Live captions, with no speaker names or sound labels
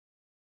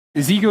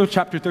Ezekiel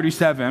chapter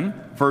 37,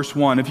 verse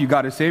 1. If you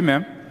got it, say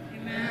amen.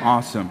 Amen.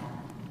 Awesome.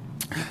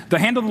 The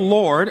hand of the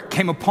Lord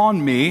came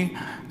upon me,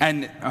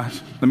 and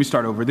let me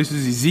start over. This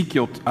is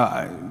Ezekiel.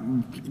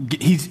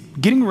 He's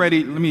getting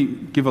ready. Let me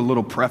give a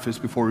little preface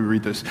before we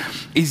read this.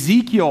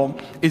 Ezekiel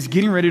is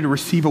getting ready to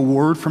receive a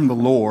word from the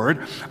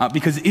Lord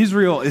because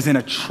Israel is in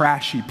a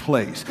trashy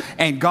place.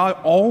 And God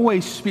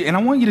always speaks. And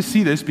I want you to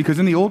see this because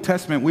in the Old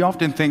Testament, we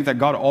often think that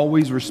God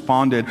always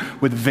responded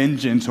with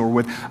vengeance or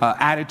with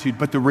attitude.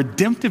 But the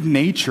redemptive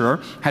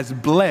nature has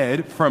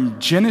bled from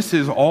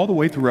Genesis all the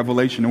way through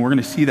Revelation. And we're going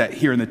to see that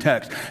here in the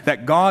text,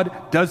 that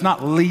God does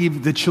not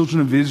leave the children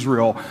of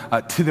Israel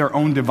to their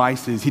own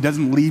devices. He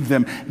doesn't leave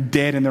them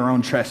dead in their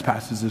own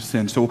trespasses of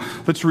sin. So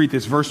let's read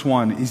this. Verse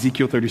 1,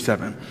 Ezekiel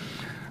 37.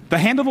 The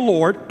hand of the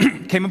Lord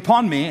came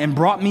upon me and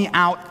brought me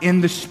out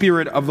in the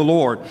spirit of the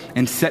Lord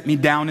and set me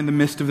down in the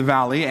midst of the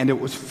valley, and it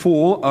was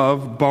full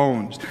of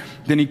bones.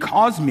 Then he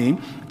caused me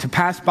to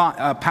pass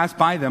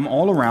by them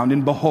all around,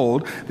 and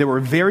behold, there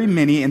were very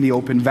many in the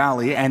open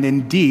valley, and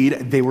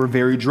indeed they were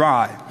very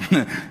dry.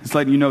 It's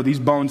letting you know these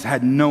bones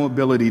had no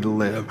ability to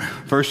live.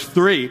 Verse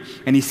 3,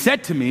 and he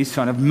said to me,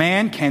 Son of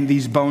man, can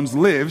these bones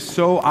live?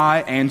 So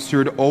I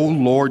answered, O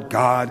Lord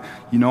God,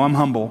 you know I'm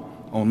humble,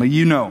 only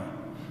you know.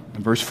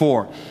 And verse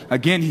 4,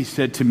 again he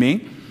said to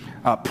me,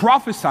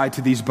 prophesy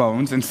to these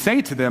bones and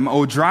say to them,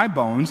 O dry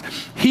bones,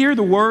 hear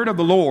the word of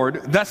the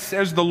Lord. Thus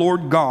says the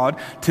Lord God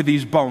to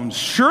these bones.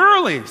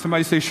 Surely,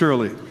 somebody say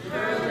surely.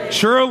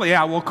 Surely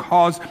I will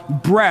cause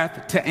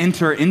breath to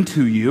enter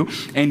into you,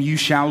 and you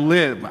shall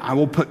live. I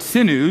will put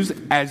sinews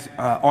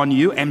on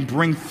you and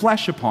bring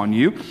flesh upon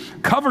you,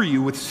 cover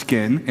you with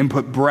skin and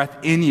put breath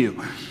in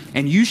you,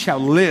 and you shall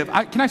live.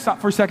 Can I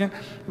stop for a second?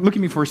 Look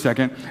at me for a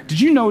second.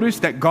 Did you notice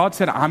that God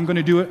said, I'm going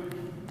to do it?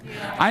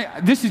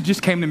 This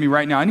just came to me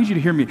right now. I need you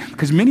to hear me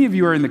because many of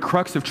you are in the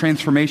crux of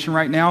transformation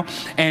right now,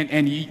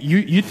 and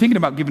you're thinking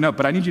about giving up,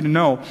 but I need you to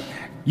know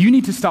you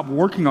need to stop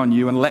working on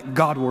you and let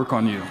God work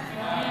on you.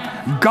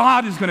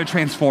 God is going to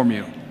transform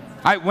you.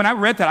 When I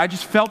read that, I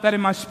just felt that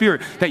in my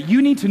spirit, that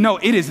you need to know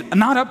it is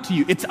not up to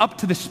you. It's up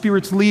to the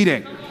Spirit's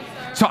leading.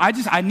 So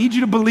I need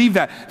you to believe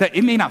that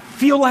it may not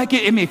feel like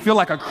it. It may feel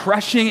like a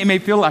crushing. It may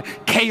feel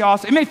like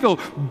chaos. It may feel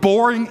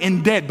boring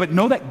and dead, but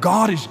know that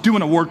God is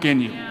doing a work in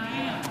you.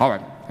 All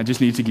right. I just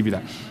need to give you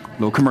that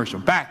little commercial.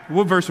 Back.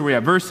 What verse are we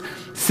at? Verse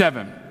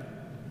 7.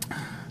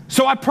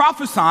 So I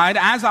prophesied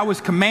as I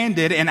was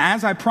commanded, and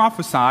as I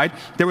prophesied,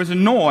 there was a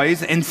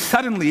noise and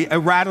suddenly a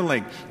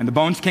rattling, and the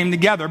bones came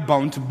together,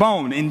 bone to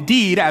bone.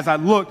 Indeed, as I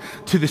looked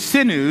to the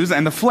sinews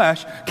and the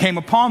flesh came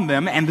upon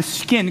them, and the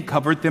skin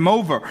covered them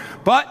over.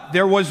 But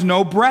there was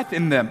no breath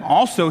in them.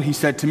 Also, he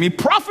said to me,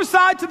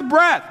 prophesy to the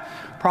breath.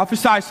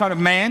 Prophesy, son of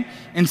man,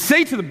 and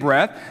say to the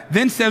breath,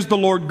 then says the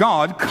Lord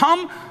God,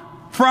 come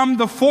from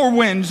the four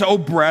winds, O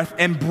breath,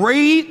 and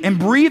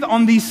breathe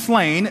on these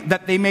slain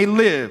that they may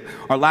live.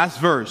 Our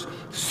last verse.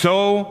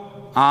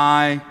 So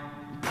I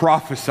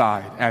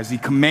prophesied as he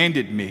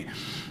commanded me.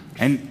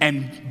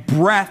 And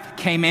breath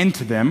came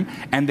into them,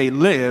 and they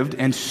lived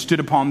and stood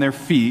upon their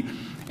feet,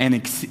 an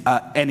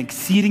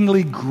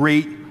exceedingly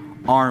great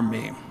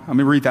army. Let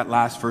me read that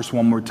last verse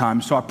one more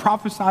time. So I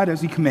prophesied as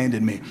he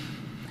commanded me,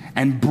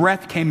 and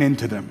breath came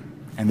into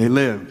them, and they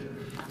lived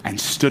and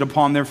stood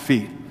upon their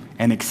feet,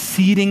 an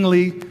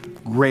exceedingly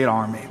great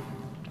army.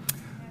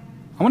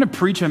 I want to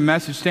preach a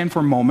message, stand for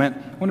a moment.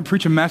 I want to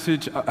preach a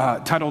message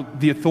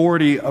titled The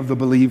Authority of the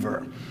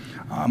Believer.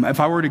 If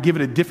I were to give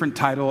it a different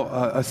title,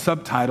 a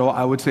subtitle,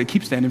 I would say,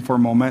 keep standing for a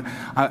moment.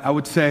 I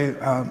would say,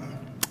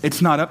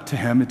 it's not up to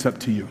him, it's up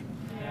to you.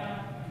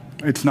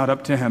 It's not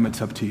up to him,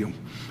 it's up to you.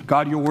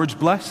 God, your words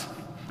bless.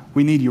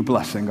 We need your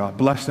blessing, God.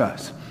 Bless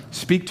us.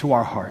 Speak to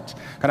our hearts.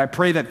 God, I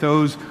pray that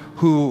those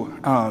who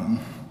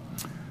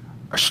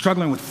are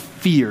struggling with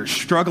fear,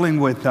 struggling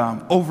with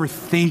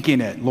overthinking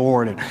it,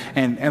 Lord,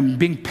 and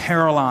being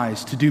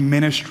paralyzed to do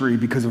ministry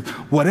because of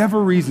whatever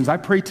reasons, I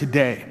pray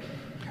today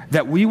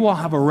that we will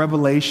have a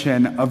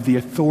revelation of the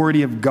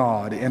authority of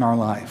God in our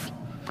life.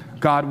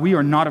 God, we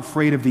are not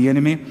afraid of the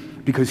enemy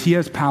because he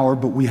has power,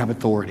 but we have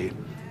authority.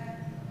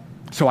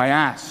 So I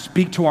ask,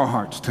 speak to our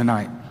hearts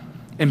tonight.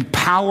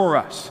 Empower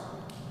us.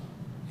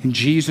 In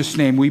Jesus'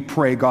 name we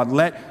pray, God,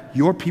 let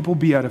your people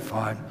be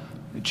edified.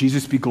 Let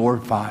Jesus be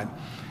glorified.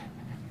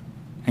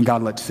 And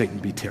God, let Satan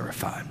be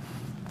terrified.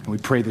 And we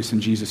pray this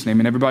in Jesus' name.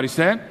 And everybody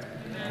said,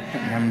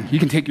 amen. You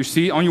can take your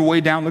seat. On your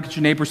way down, look at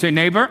your neighbor. Say,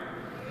 neighbor,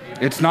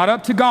 it's not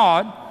up to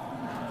God.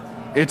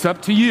 It's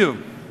up to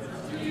you.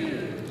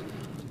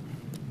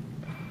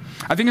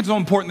 I think it's so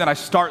important that I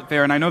start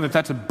there, and I know that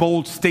that's a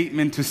bold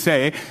statement to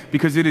say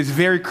because it is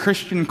very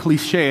Christian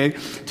cliche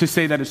to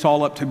say that it's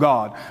all up to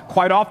God.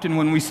 Quite often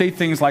when we say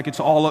things like it's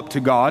all up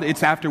to God,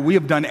 it's after we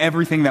have done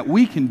everything that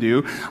we can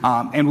do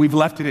and we've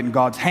left it in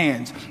God's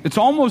hands. It's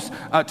almost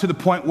to the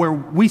point where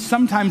we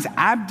sometimes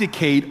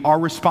abdicate our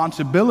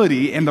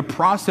responsibility in the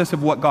process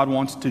of what God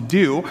wants to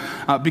do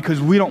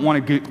because we don't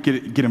want to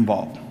get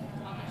involved.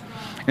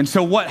 And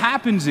so what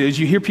happens is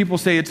you hear people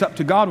say it's up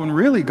to God when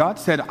really God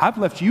said, I've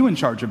left you in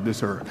charge of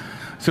this earth.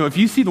 So if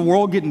you see the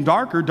world getting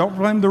darker, don't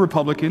blame the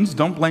Republicans,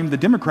 don't blame the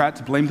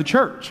Democrats, blame the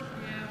church.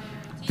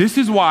 This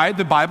is why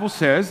the Bible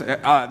says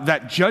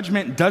that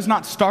judgment does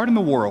not start in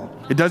the world.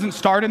 It doesn't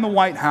start in the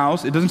White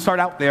House. It doesn't start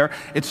out there.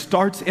 It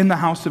starts in the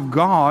house of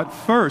God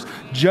first.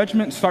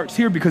 Judgment starts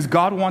here because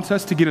God wants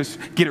us to get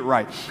it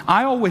right.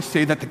 I always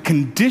say that the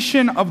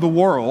condition of the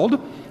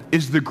world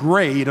is the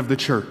grade of the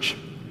church.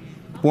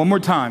 One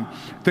more time.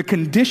 The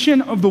condition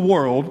of the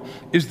world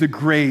is the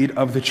grade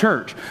of the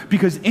church.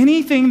 Because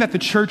anything that the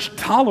church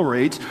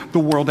tolerates, the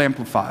world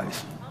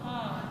amplifies.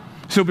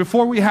 So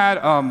before we had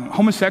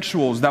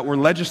homosexuals that were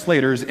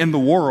legislators in the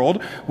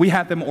world, we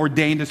had them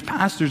ordained as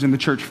pastors in the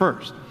church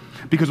first.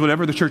 Because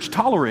whatever the church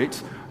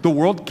tolerates, the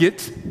world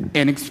gets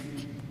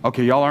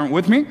okay, y'all aren't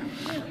with me?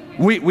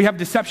 We have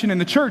deception in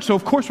the church, so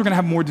of course we're going to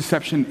have more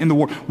deception in the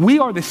world. We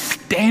are the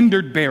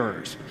standard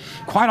bearers.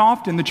 Quite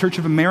often, the Church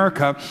of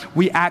America,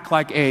 we act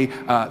like a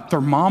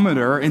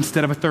thermometer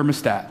instead of a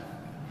thermostat.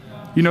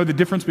 You know the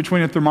difference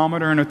between a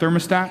thermometer and a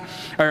thermostat?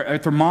 A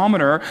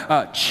thermometer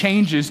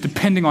changes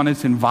depending on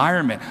its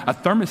environment. A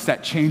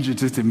thermostat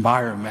changes its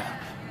environment.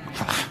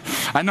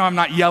 I know I'm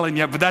not yelling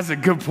yet, but that's a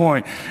good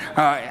point.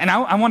 And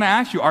I want to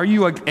ask you, are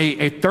you a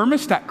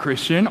thermostat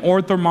Christian or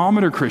a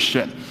thermometer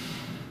Christian?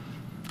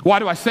 Why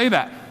do I say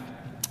that?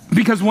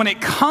 Because when it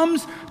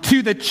comes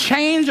to the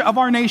change of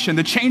our nation,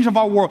 the change of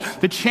our world,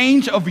 the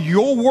change of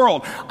your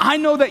world, I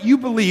know that you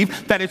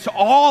believe that it's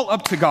all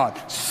up to God.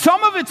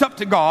 Some of it's up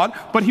to God,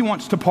 but he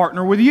wants to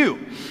partner with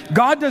you.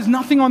 God does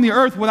nothing on the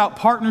earth without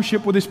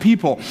partnership with his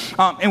people.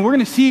 And we're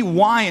going to see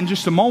why in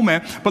just a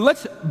moment, but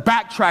let's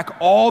backtrack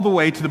all the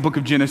way to the book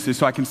of Genesis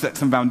so I can set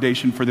some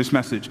foundation for this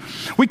message.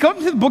 We come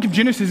to the book of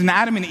Genesis and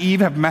Adam and Eve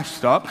have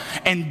messed up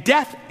and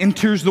death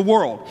enters the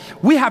world.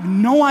 We have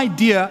no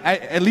idea,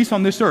 at least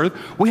on this earth,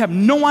 we have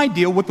no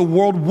idea what the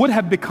world would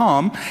have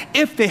become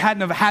if they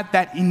hadn't have had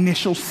that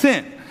initial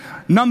sin.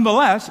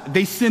 Nonetheless,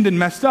 they sinned and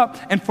messed up,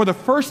 and for the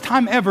first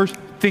time ever,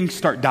 things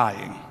start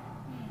dying.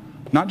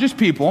 Not just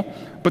people,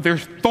 but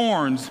there's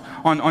thorns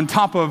on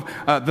top of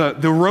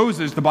the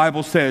roses, the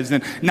Bible says.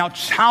 And now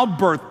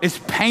childbirth is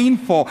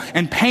painful,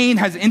 and pain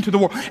has entered the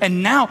world.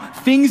 And now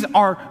things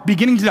are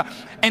beginning to die.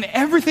 And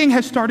everything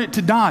has started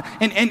to die.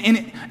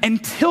 And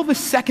until the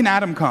second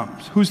Adam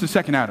comes. Who's the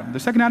second Adam? The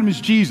second Adam is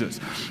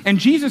Jesus. And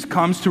Jesus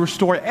comes to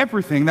restore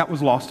everything that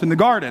was lost in the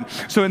garden.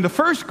 So in the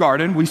first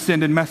garden, we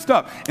sinned and messed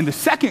up. In the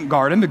second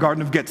garden, the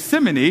Garden of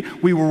Gethsemane,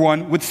 we were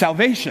one with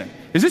salvation.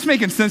 Is this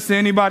making sense to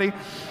anybody?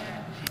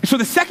 So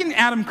the second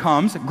Adam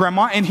comes,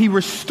 Grandma, and he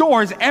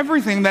restores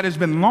everything that has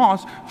been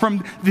lost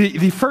from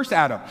the first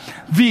Adam.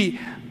 The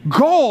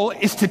goal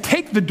is to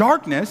take the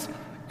darkness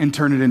and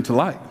turn it into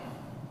light.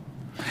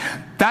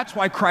 That's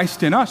why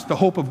Christ in us, the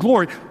hope of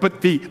glory,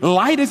 but the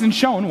light isn't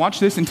shown,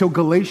 watch this, until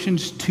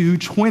Galatians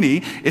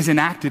 2:20 is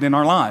enacted in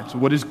our lives.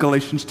 What does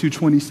Galatians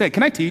 2:20 say?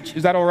 Can I teach?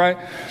 Is that all right?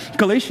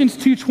 Galatians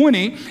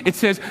 2:20, it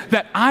says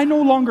that I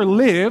no longer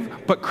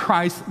live, but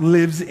Christ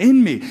lives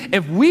in me.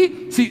 If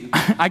we, see,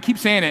 I keep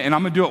saying it, and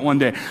I'm going to do it one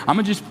day. I'm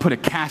going to just put a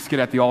casket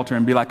at the altar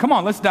and be like, come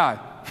on, let's die.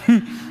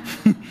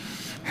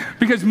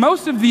 Because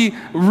most of the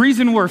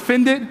reason we're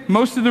offended,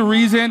 most of the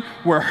reason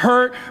we're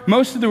hurt,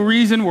 most of the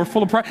reason we're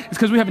full of pride is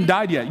because we haven't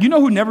died yet. You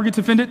know who never gets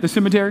offended? The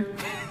cemetery.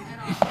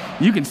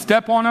 You can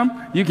step on them,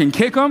 you can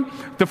kick them.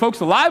 The folks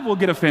alive will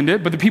get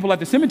offended, but the people at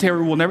the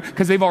cemetery will never,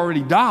 because they've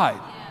already died.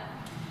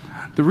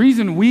 The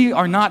reason we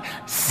are not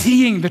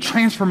seeing the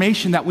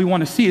transformation that we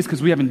want to see is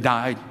because we haven't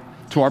died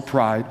to our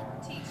pride,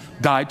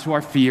 died to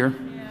our fear,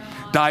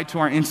 died to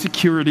our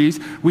insecurities.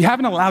 We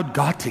haven't allowed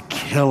God to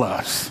kill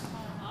us.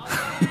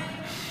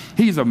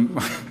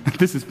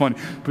 This is funny,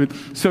 but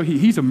so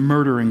he's a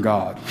murdering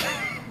God.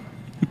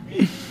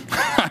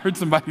 I heard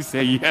somebody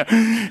say,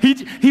 yeah.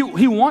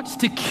 He wants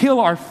to kill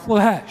our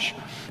flesh.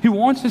 He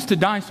wants us to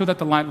die so that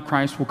the light of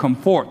Christ will come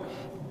forth.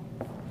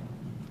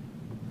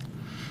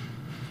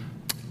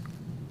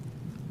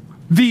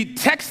 The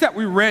text that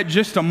we read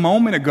just a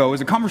moment ago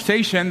is a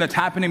conversation that's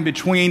happening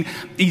between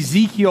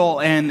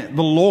Ezekiel and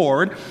the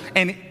Lord,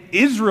 and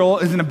Israel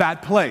is in a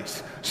bad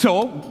place.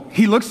 So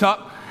he looks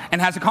up and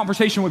has a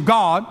conversation with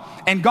God,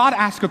 and God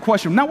asks a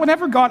question. Now,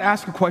 whenever God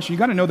asks a question, you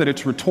got to know that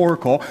it's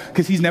rhetorical,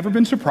 because he's never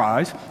been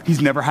surprised.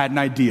 He's never had an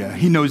idea.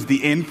 He knows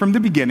the end from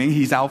the beginning.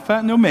 He's Alpha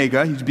and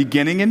Omega. He's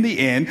beginning and the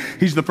end.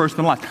 He's the first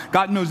and last.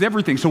 God knows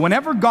everything. So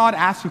whenever God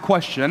asks a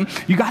question,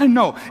 you got to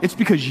know it's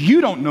because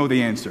you don't know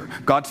the answer.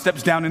 God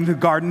steps down into the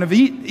Garden of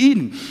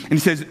Eden, and he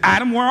says,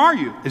 Adam, where are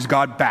you? Is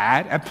God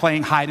bad at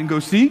playing hide and go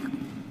seek?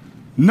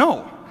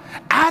 No.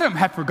 Adam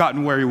had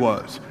forgotten where he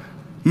was.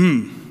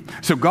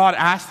 So God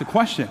asked the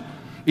question,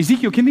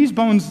 Ezekiel, can these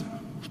bones,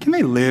 can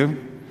they live?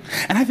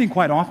 And I think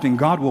quite often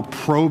God will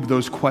probe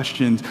those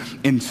questions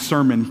in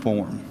sermon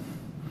form,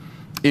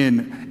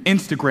 in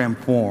Instagram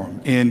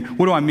form, in,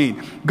 what do I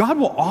mean? God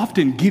will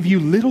often give you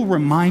little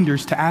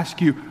reminders to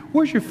ask you,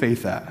 where's your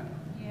faith at?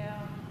 Yeah.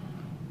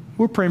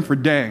 We're praying for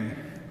Dang.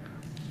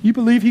 You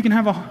believe he can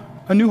have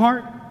a new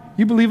heart?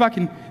 You believe I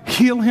can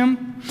heal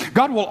him.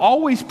 God will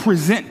always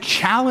present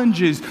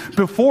challenges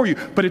before you,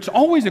 but it's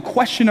always a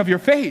question of your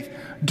faith.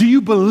 Do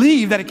you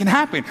believe that it can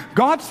happen?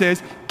 God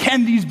says,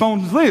 can these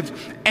bones live?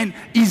 And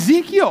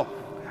Ezekiel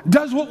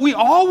does what we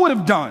all would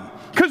have done,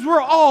 because we're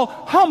all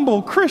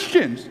humble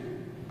Christians.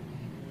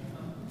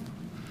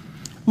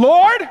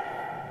 Lord,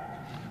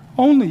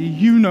 only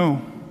you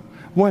know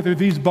whether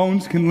these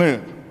bones can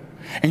live.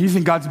 And you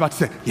think God's about to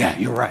say, yeah,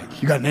 you're right.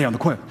 You got a nail on the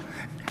quill.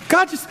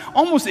 God just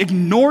almost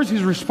ignores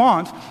his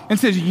response and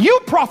says, you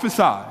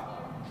prophesy.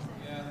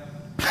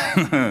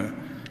 Yeah.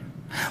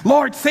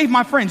 Lord, save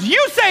my friends.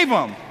 You save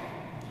them.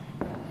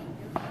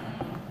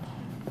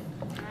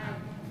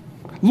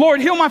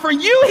 Lord, heal my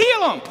friend. You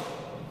heal them.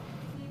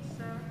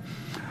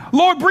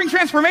 Lord, bring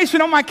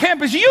transformation on my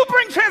campus. You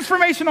bring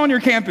transformation on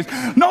your campus.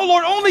 No,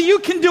 Lord, only you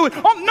can do it.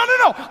 Oh,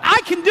 no. I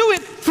can do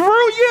it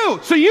through you.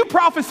 So you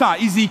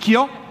prophesy,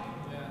 Ezekiel.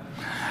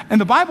 And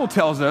the Bible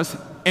tells us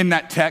in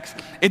that text,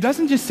 it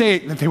doesn't just say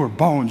that they were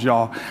bones,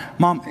 y'all.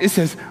 Mom, it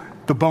says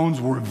the bones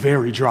were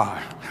very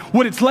dry.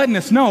 What it's letting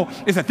us know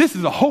is that this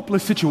is a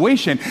hopeless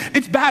situation.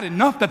 It's bad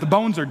enough that the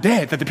bones are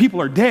dead, that the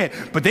people are dead,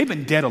 but they've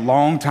been dead a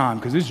long time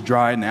because it's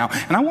dry now.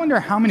 And I wonder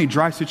how many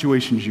dry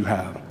situations you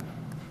have.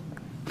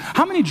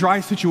 How many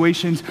dry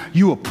situations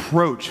you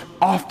approach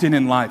often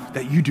in life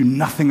that you do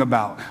nothing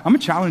about. I'm going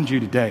to challenge you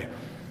today.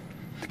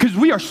 Because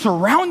we are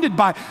surrounded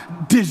by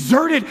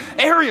deserted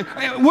areas.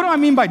 What do I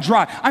mean by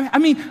dry? I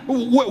mean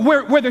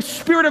where the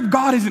Spirit of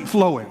God isn't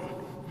flowing.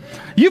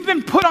 You've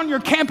been put on your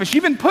campus.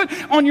 You've been put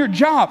on your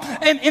job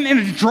and in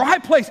a dry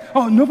place.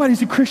 Oh,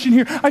 nobody's a Christian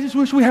here. I just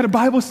wish we had a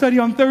Bible study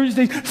on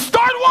Thursdays.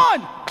 Start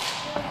one.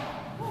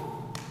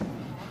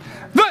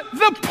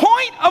 The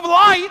point of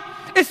light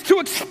is to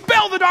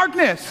expel the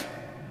darkness.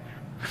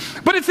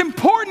 But it's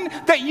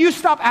important that you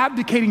stop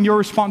abdicating your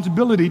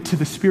responsibility to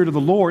the Spirit of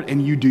the Lord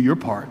and you do your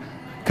part.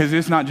 Because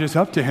it's not just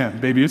up to him,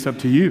 baby, it's up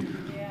to you.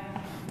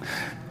 Yeah.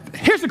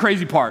 Here's the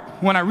crazy part.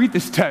 When I read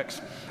this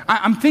text,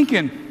 I'm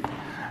thinking,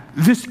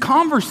 this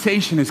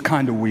conversation is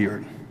kind of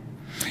weird.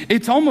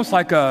 It's almost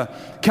like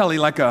Kelly,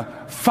 like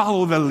a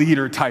follow the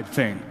leader type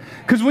thing.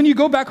 Because when you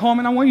go back home,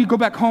 and I want you to go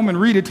back home and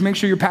read it to make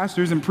sure your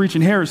pastor isn't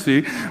preaching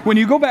heresy. When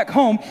you go back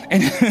home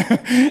and,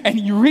 and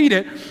you read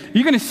it,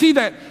 you're going to see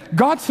that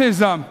God says,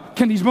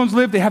 can these bones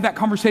live? They have that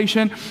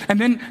conversation. And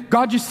then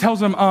God just tells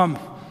them,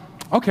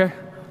 okay,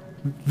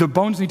 the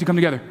bones need to come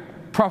together.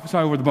 Prophesy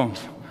over the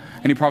bones.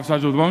 And he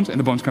prophesies over the bones, and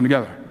the bones come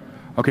together.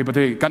 Okay, but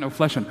they got no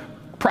flesh on.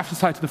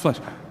 Prophesy to the flesh.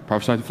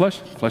 Prophesy to the flesh.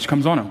 Flesh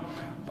comes on them.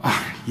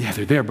 Yeah,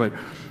 they're there, but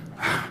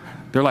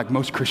they're like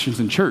most Christians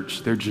in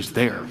church. They're just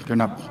there. They're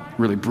not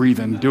really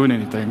breathing, doing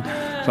anything.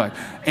 It's like,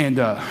 and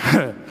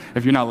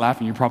if you're not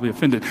laughing, you're probably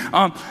offended.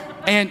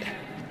 And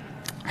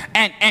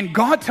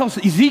God tells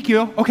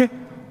Ezekiel, okay,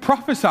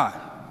 prophesy.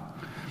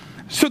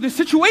 So the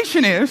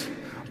situation is,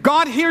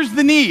 God hears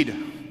the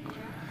need.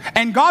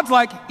 And God's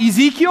like,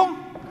 Ezekiel,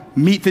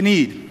 meet the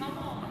need.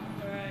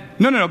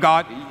 No,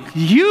 God,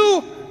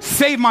 you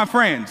save my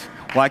friends.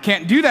 Well, I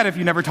can't do that if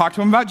you never talk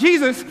to them about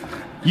Jesus.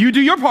 You do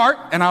your part,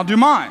 and I'll do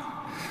mine.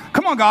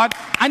 Come on, God,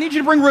 I need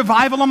you to bring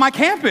revival on my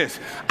campus.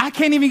 I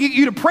can't even get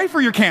you to pray for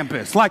your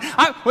campus.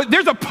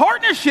 There's a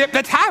partnership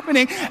that's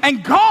happening,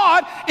 and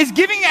God is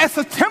giving us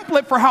a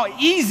template for how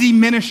easy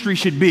ministry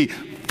should be.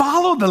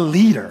 Follow the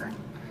leader.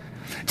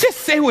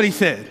 Just say what he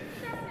said.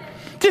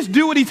 Just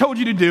do what he told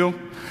you to do.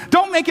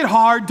 Don't make it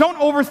hard. Don't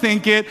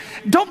overthink it.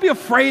 Don't be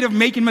afraid of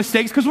making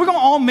mistakes, because we're going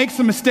to all make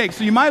some mistakes,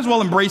 so you might as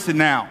well embrace it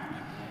now.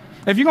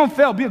 If you're going to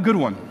fail, be a good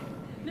one.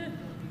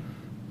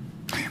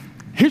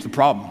 Here's the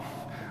problem.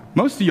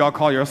 Most of y'all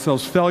call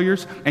yourselves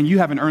failures, and you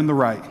haven't earned the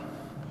right.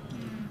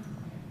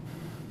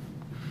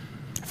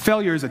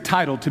 Failure is a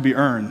title to be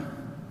earned.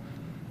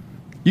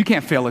 You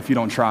can't fail if you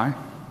don't try.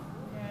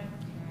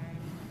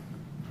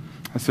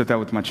 I said that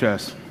with my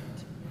chest.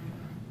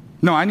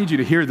 No, I need you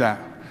to hear that.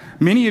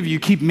 Many of you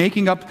keep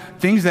making up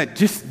things that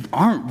just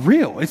aren't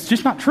real. It's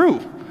just not true.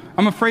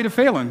 I'm afraid of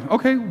failing.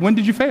 Okay, when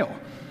did you fail?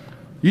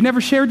 You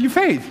never shared your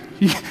faith.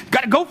 You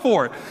got to go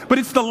for it. But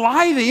it's the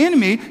lie of the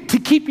enemy to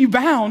keep you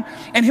bound,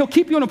 and he'll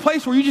keep you in a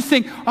place where you just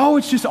think, oh,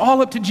 it's just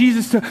all up to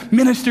Jesus to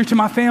minister to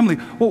my family.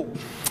 Well,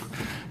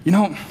 you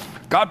know,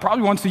 God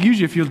probably wants to use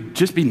you if you'll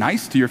just be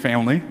nice to your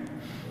family.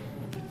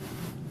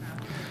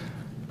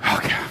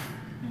 Okay.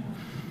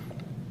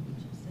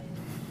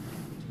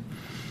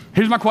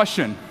 Here's my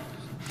question.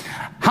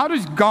 How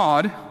does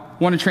God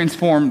want to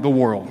transform the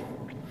world?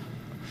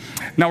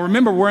 Now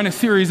remember, we're in a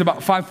series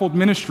about fivefold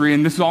ministry,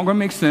 and this is all going to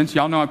make sense.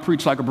 Y'all know I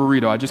preach like a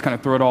burrito. I just kind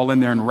of throw it all in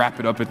there and wrap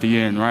it up at the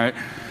end, right?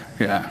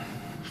 Yeah.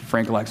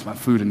 Frank likes my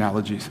food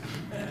analogies.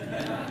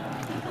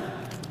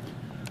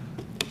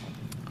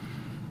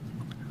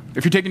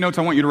 If you're taking notes,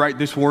 I want you to write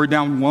this word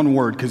down, one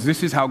word, because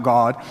this is how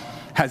God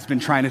has been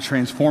trying to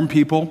transform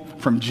people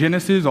from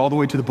Genesis all the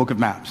way to the book of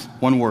Maps.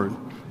 One word: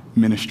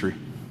 ministry.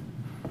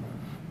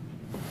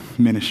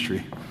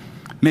 Ministry.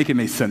 Make it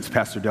make sense,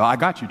 Pastor Dale. I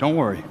got you. Don't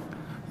worry.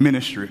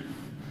 Ministry.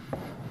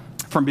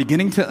 From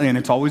beginning to end,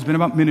 it's always been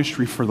about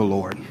ministry for the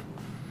Lord.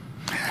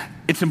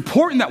 it's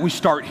important that we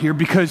start here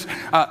because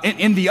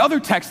in the other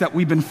text that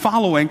we've been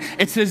following,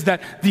 it says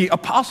that the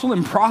apostle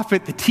and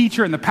prophet, the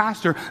teacher and the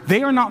pastor,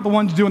 they are not the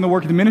ones doing the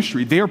work of the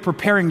ministry. They are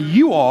preparing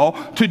you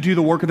all to do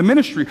the work of the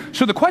ministry.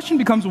 So the question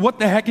becomes, what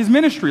the heck is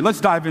ministry?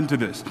 Let's dive into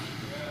this.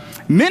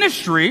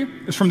 Ministry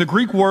is from the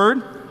Greek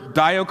word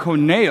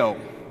diakoneo.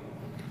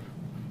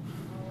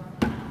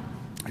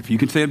 If you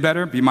can say it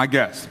better, be my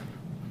guest.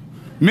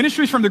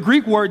 Ministry is from the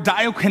Greek word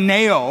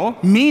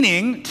diakoneo,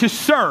 meaning to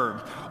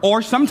serve.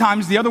 Or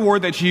sometimes the other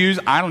word that's used,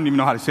 I don't even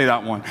know how to say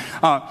that one.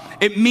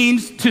 It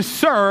means to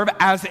serve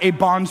as a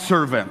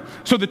bondservant.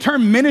 So the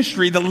term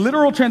ministry, the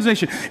literal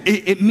translation,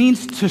 it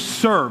means to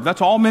serve.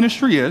 That's all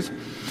ministry is.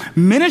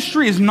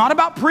 Ministry is not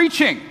about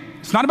preaching.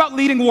 It's not about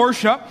leading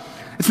worship.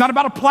 It's not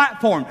about a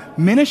platform.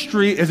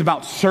 Ministry is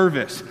about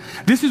service.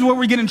 This is where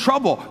we get in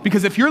trouble,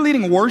 because if you're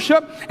leading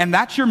worship and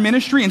that's your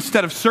ministry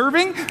instead of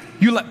serving,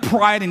 you let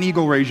pride and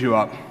ego raise you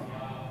up.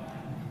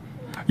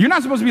 You're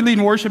not supposed to be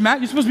leading worship, Matt.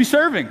 You're supposed to be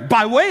serving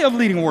by way of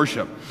leading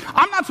worship.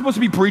 I'm not supposed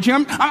to be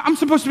preaching. I'm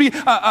supposed to be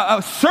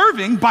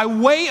serving by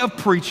way of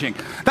preaching.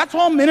 That's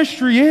all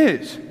ministry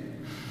is.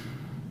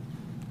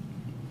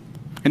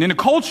 And in a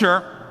culture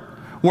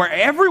where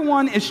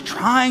everyone is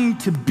trying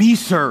to be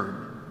served,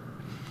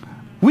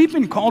 we've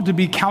been called to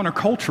be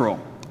countercultural.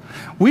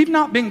 We've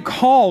not been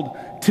called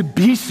to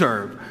be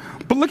served.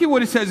 But look at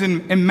what it says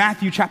in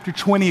Matthew chapter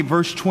 20,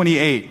 verse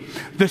 28.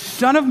 The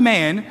Son of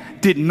Man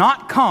did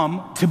not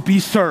come to be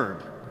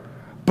served,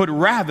 but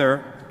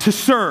rather to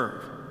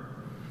serve.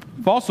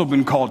 We've also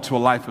been called to a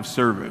life of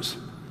service.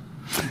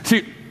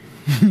 See,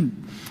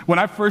 when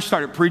I first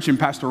started preaching,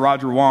 Pastor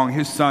Roger Wong,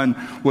 his son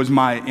was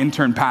my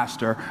intern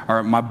pastor,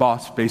 or my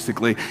boss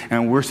basically,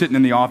 and we're sitting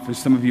in the office.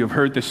 Some of you have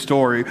heard this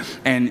story,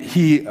 and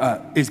he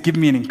is giving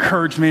me an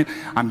encouragement.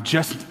 I'm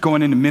just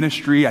going into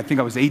ministry. I think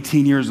I was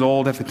 18 years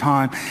old at the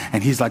time,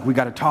 and he's like, we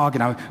got to talk,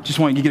 and I just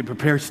want you to get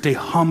prepared, stay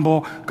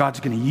humble.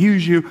 God's going to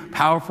use you,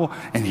 powerful,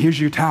 and here's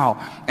your towel.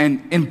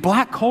 And in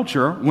black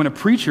culture, when a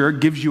preacher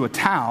gives you a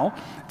towel,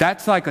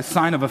 that's like a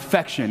sign of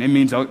affection. It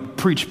means, oh,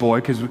 preach,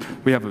 boy, because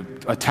we have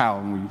a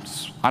towel. And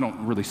I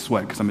don't really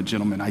sweat because I'm a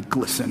gentleman. I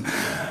glisten.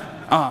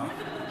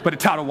 But a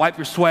towel to wipe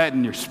your sweat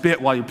and your spit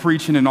while you're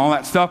preaching and all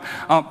that stuff.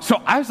 So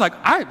I was like,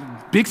 I had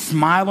a big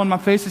smile on my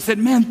face. I said,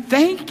 man,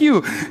 thank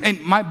you. And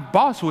my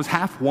boss was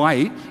half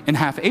white and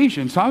half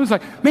Asian. So I was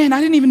like, man, I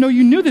didn't even know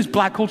you knew this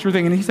black culture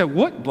thing. And he said,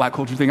 what black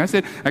culture thing? I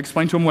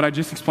explained to him what I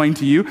just explained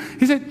to you.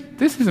 He said,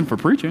 this isn't for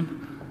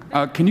preaching.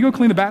 Can you go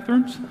clean the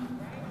bathrooms?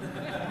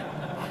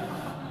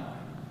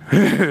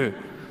 I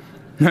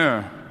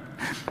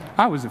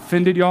was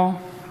offended,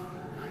 y'all.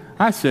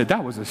 I said,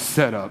 that was a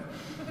setup.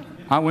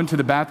 I went to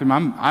the bathroom.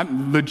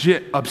 I'm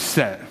legit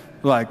upset.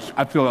 Like,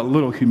 I feel a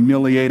little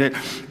humiliated.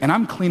 And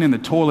I'm cleaning the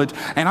toilet,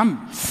 and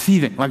I'm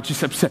seething, like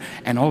just upset.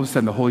 And all of a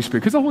sudden, the Holy Spirit,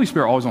 because the Holy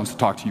Spirit always wants to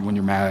talk to you when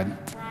you're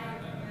mad.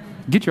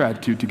 Get your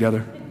attitude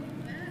together.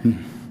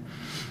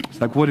 It's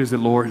like, what is it,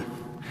 Lord?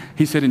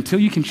 He said, until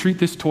you can treat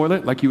this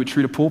toilet like you would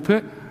treat a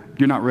pulpit,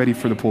 you're not ready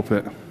for the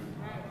pulpit.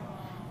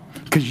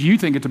 Because you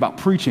think it's about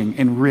preaching.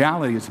 In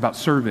reality, it's about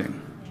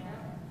serving.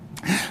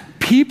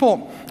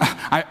 People,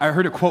 I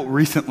heard a quote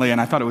recently, and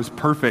I thought it was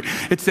perfect.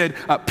 It said,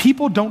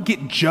 people don't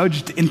get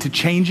judged into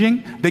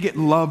changing, they get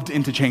loved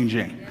into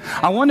changing.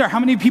 I wonder how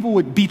many people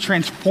would be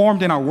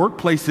transformed in our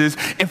workplaces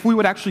if we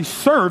would actually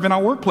serve in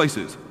our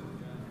workplaces.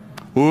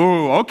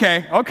 Ooh,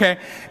 okay.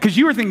 Because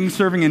you were thinking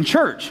serving in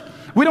church.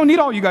 We don't need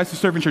all you guys to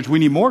serve in church. We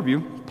need more of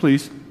you,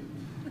 please.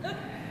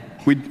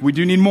 We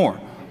do need more.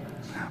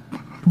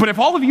 But if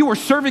all of you were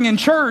serving in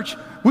church,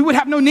 we would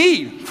have no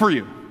need for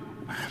you.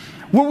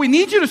 Where we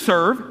need you to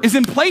serve is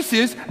in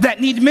places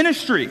that need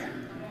ministry.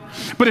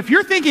 But if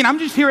you're thinking, I'm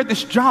just here at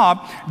this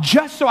job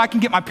just so I can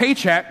get my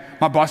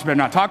paycheck, my boss better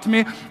not talk to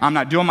me, I'm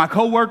not doing my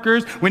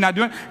coworkers,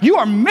 you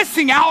are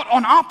missing out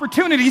on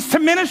opportunities to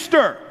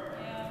minister.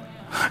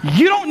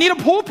 You don't need a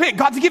pulpit.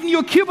 God's giving you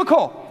a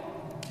cubicle.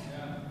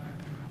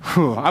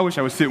 I wish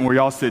I was sitting where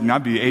y'all sitting.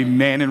 I'd be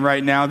amening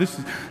right now. This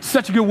is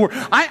such a good word.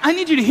 I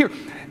need you to hear.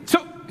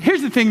 So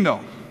here's the thing,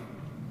 though.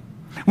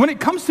 When it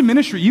comes to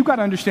ministry, you got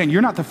to understand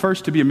you're not the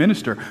first to be a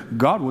minister.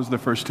 God was the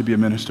first to be a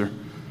minister.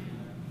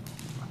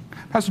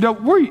 Pastor Del,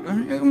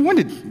 when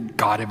did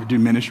God ever do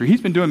ministry?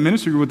 He's been doing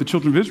ministry with the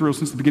children of Israel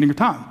since the beginning of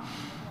time.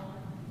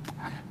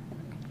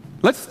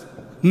 Let's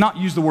not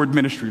use the word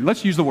ministry.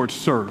 Let's use the word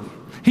serve.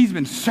 He's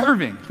been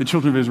serving the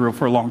children of Israel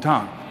for a long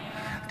time.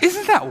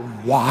 Isn't that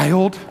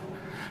wild?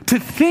 To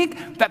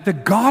think that the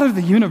God of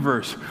the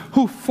universe,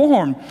 who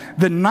formed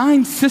the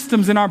 9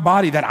 systems in our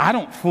body that I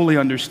don't fully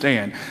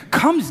understand,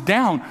 comes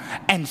down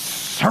and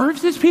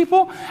serves his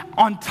people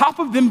on top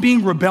of them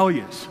being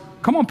rebellious.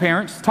 Come on,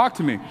 parents, talk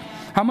to me.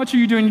 How much are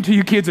you doing to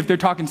your kids if they're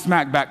talking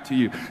smack back to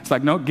you? It's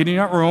like, no, get in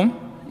that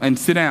room and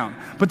sit down.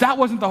 But that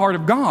wasn't the heart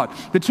of God.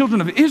 The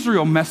children of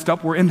Israel messed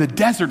up, were in the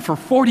desert for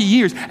 40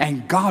 years,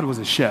 and God was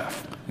a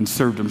chef and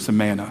served them some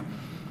manna.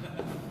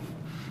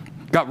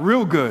 Got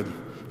real good.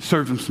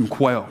 Served them some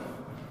quail.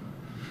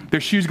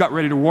 Their shoes got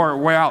ready to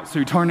wear out, so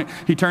he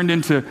turned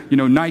into,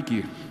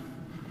 Nike.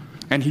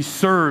 And he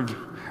served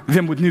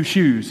them with new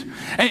shoes.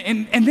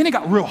 And then it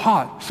got real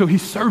hot, so he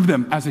served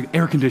them as an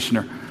air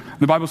conditioner.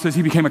 The Bible says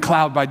he became a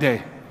cloud by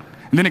day.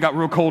 And then it got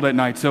real cold at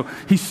night, so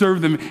he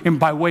served them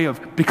by way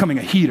of becoming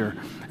a heater.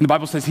 And the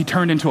Bible says he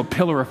turned into a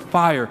pillar of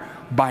fire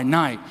by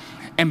night.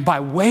 And by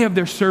way of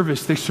their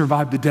service, they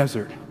survived the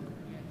desert.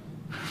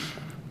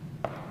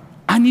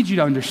 I need you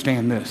to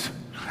understand this,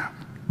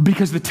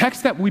 because the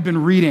text that we've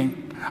been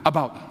reading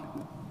about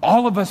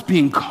all of us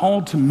being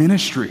called to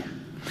ministry,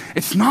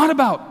 it's not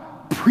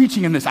about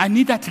preaching in this. I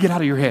need that to get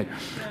out of your head.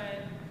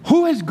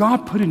 Who has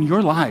God put in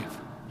your life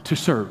to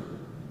serve?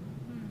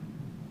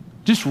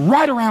 Just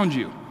right around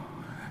you,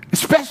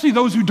 especially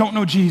those who don't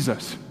know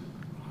Jesus.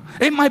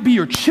 It might be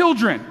your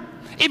children.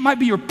 It might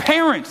be your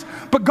parents,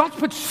 but God's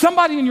put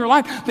somebody in your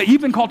life that you've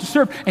been called to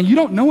serve, and you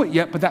don't know it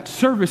yet, but that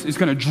service is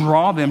going to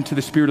draw them to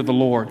the Spirit of the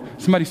Lord.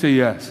 Somebody say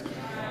yes.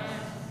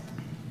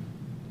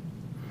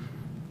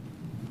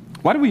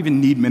 Why do we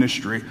even need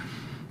ministry?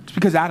 It's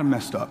because Adam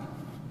messed up.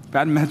 If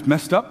Adam had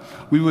messed up,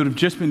 we would have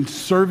just been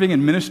serving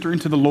and ministering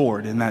to the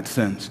Lord in that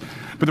sense.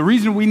 But the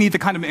reason we need the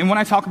kind of, and when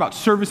I talk about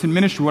service and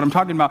ministry, what I'm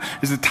talking about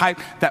is the type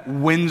that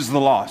wins the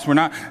lost. We're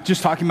not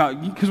just talking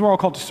about, because we're all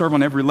called to serve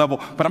on every level,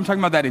 but I'm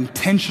talking about that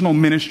intentional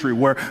ministry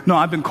where, no,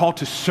 I've been called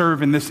to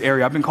serve in this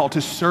area. I've been called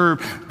to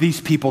serve these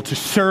people, to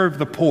serve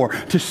the poor,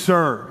 to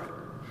serve.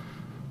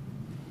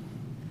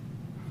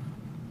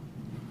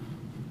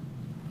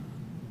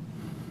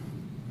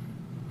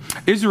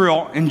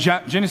 Israel, in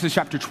Genesis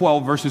chapter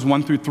 12, verses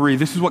 1 through 3,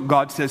 this is what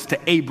God says to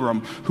Abram,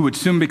 who would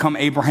soon become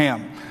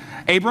Abraham.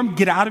 Abram,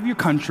 get out of your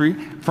country,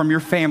 from your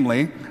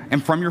family,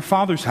 and from your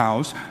father's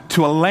house,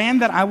 to a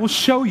land that I will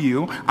show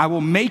you. I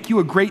will make you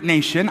a great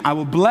nation. I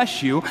will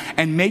bless you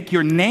and make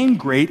your name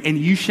great, and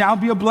you shall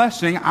be a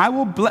blessing.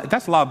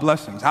 That's a lot of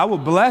blessings. I will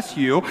bless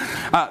you,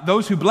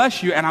 those who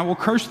bless you, and I will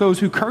curse those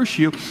who curse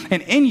you.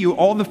 And in you,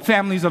 all the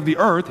families of the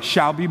earth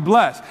shall be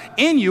blessed.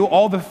 In you,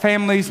 all the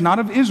families, not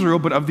of Israel,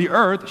 but of the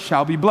earth,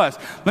 shall be blessed.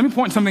 Let me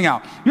point something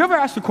out. You ever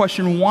asked the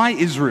question, why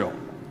Israel?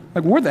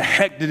 Like, where the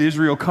heck did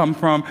Israel come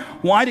from?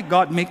 Why did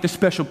God make the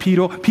special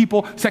people?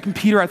 2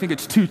 Peter, I think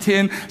it's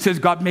 2:10, says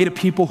God made a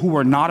people who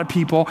were not a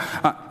people.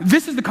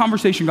 This is the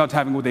conversation God's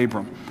having with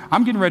Abram.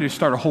 I'm getting ready to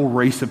start a whole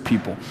race of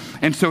people.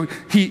 And so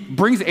he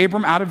brings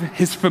Abram out of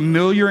his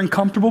familiar and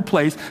comfortable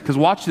place, because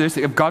watch this,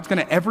 if God's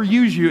going to ever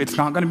use you, it's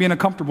not going to be in a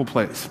comfortable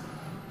place.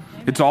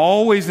 It's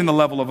always in the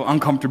level of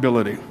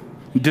uncomfortability,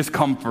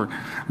 discomfort.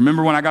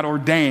 Remember when I got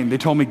ordained, they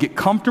told me, get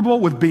comfortable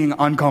with being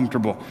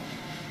uncomfortable.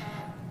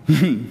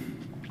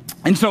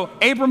 And so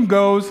Abram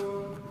goes,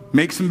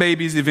 makes some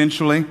babies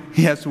eventually.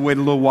 He has to wait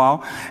a little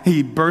while.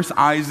 He births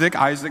Isaac.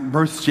 Isaac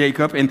births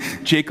Jacob. And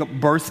Jacob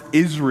births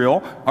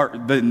Israel, or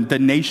the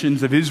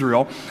nations of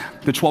Israel,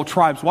 the 12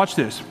 tribes. Watch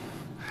this.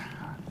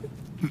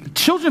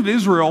 Children of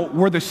Israel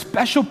were the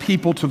special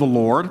people to the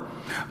Lord,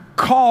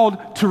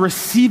 called to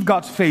receive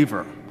God's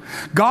favor.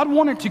 God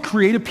wanted to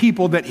create a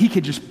people that he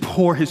could just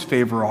pour his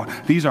favor on.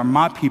 These are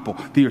my people.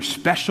 They are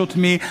special to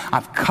me.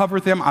 I've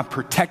covered them. I've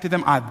protected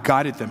them. I've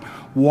guided them.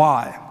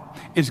 Why?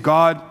 Is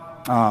God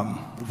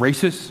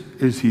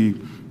racist? Is he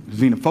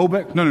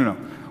xenophobic? No.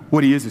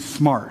 What he is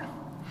smart.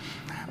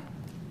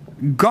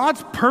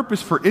 God's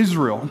purpose for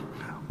Israel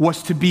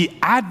was to be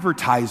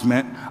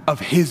advertisement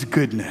of his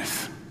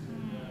goodness.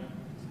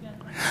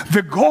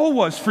 The goal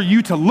was for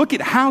you to look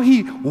at how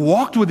he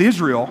walked with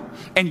Israel,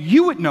 and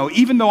you would know,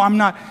 even though I'm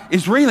not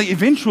Israeli,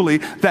 eventually,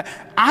 that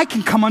I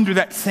can come under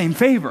that same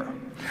favor.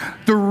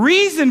 The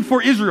reason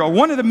for Israel,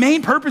 one of the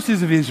main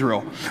purposes of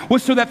Israel,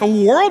 was so that the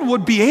world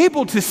would be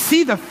able to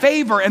see the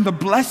favor and the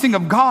blessing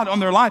of God on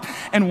their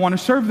life and want to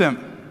serve them.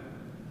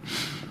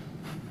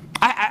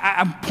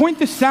 I point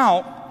this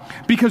out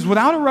because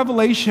without a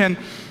revelation,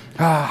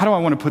 how do I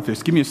want to put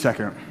this? Give me a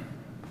second.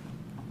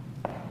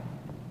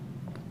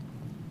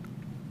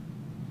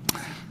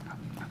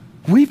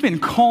 We've been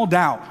called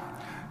out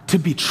to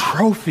be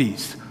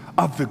trophies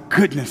of the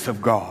goodness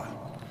of God.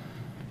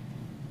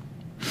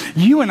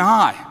 You and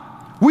I,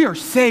 we are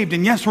saved,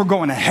 and yes, we're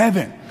going to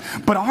heaven,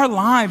 but our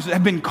lives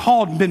have been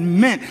called and been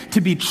meant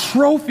to be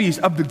trophies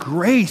of the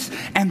grace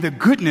and the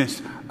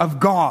goodness of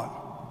God.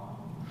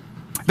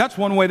 That's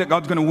one way that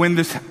God's going to win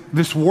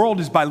this world,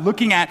 is by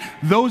looking at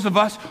those of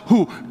us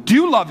who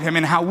do love him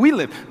and how we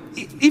live.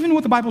 Even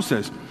what the Bible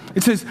says.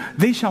 It says,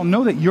 they shall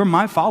know that you're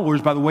my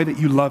followers by the way that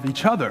you love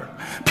each other.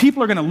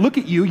 People are going to look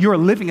at you. You're a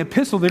living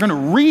epistle. They're going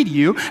to read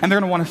you, and they're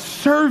going to want to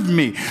serve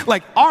me.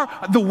 Like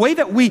the way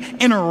that we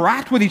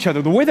interact with each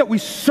other, the way that we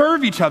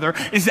serve each other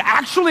is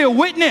actually a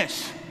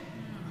witness.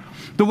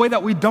 The way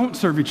that we don't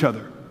serve each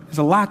other is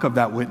a lack of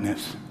that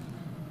witness.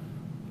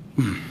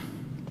 Let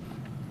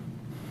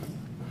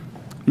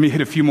me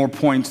hit a few more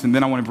points, and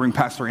then I want to bring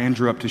Pastor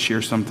Andrew up to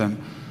share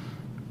something.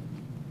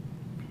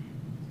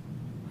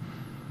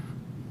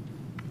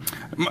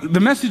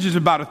 The message is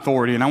about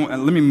authority, and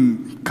let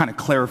me kind of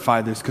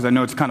clarify this because I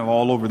know it's kind of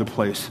all over the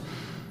place.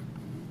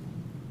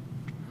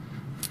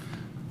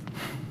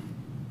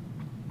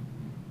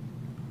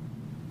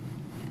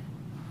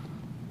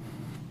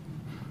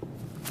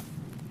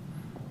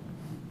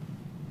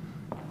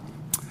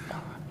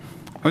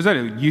 I was at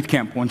a youth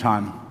camp one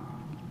time,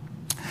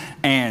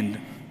 and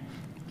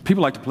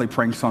people like to play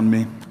pranks on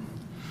me.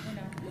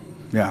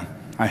 Yeah,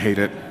 I hate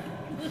it.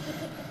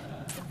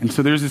 And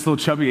so there's this little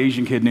chubby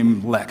Asian kid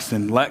named Lex,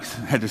 and Lex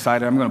had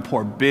decided, I'm going to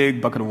pour a big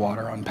bucket of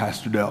water on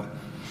Pastor Dell.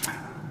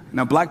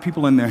 Now, black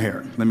people in their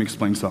hair, let me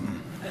explain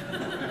something.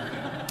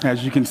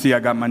 As you can see,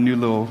 I got my new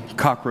little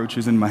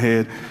cockroaches in my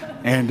head,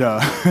 and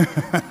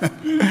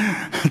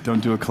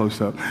don't do a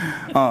close-up.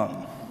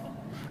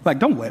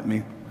 Don't wet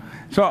me.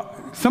 So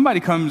somebody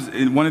comes,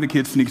 and one of the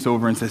kids sneaks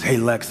over and says, hey,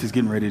 Lex, he's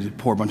getting ready to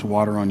pour a bunch of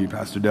water on you,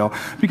 Pastor Dell,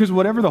 because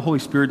whatever the Holy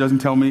Spirit doesn't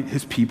tell me,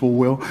 his people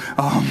will.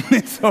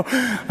 And so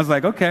I was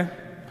like, okay.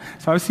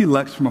 So I see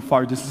Lex from a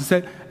far distance and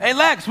said, hey,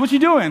 Lex, what you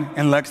doing?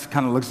 And Lex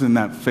kind of looks in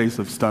that face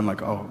of stun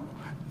like, oh,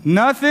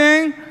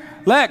 nothing.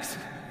 Lex,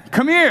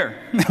 come here.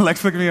 And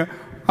Lex looked at me,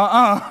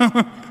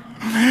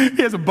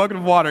 He has a bucket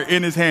of water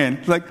in his hand.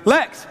 He's like,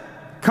 Lex,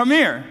 come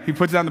here. He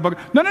puts down the bucket.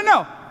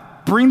 No.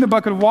 Bring the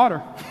bucket of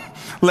water.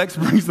 Lex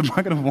brings the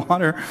bucket of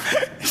water.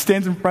 He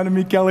stands in front of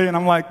me, Kelly, and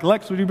I'm like,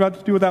 Lex, what are you about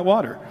to do with that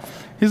water?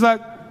 He's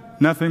like,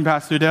 nothing,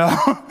 Pastor Dell.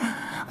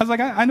 I was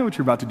like, I know what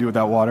you're about to do with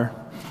that water.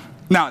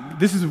 Now,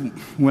 this is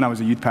when I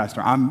was a youth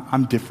pastor.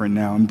 I'm different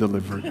now. I'm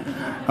delivered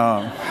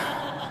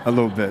a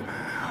little bit.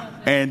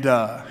 And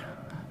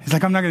he's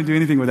like, I'm not going to do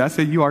anything with that. I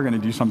said, you are going to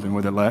do something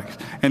with it, Lex.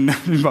 And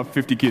there's about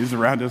 50 kids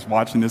around us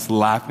watching this,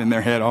 laughing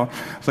their head off.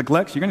 I was like,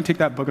 Lex, you're going to take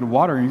that bucket of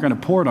water and you're going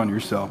to pour it on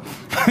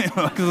yourself.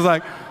 Lex was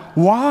like,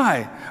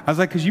 why? I was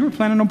like, because you were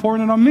planning on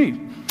pouring it on me.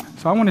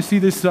 So I want to see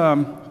this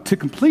to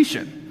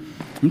completion.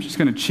 I'm just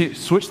going to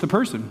switch the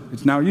person.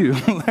 It's now you.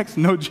 Lex,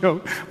 no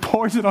joke,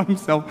 pours it on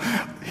himself.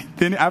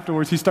 Then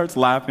afterwards, he starts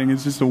laughing.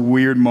 It's just a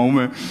weird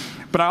moment.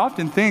 But I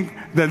often think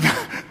that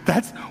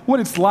that's what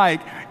it's like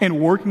in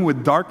working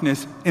with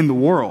darkness in the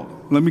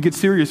world. Let me get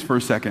serious for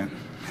a second.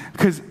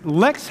 Because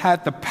Lex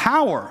had the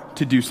power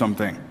to do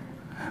something,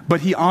 but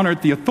he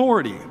honored the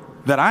authority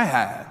that I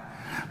had.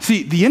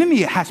 See, the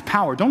enemy has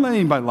power. Don't let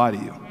anybody lie to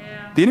you.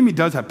 Yeah. The enemy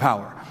does have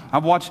power.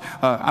 I've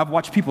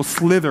watched people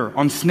slither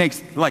on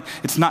snakes like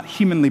it's not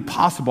humanly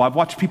possible. I've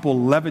watched people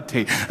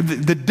levitate.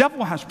 The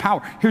devil has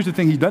power. Here's the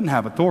thing, he doesn't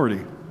have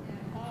authority.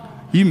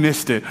 You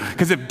missed it.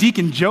 Because if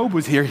Deacon Job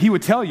was here, he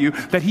would tell you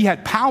that he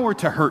had power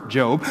to hurt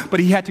Job, but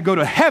he had to go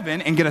to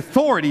heaven and get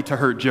authority to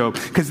hurt Job.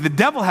 Because the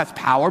devil has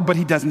power, but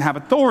he doesn't have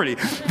authority.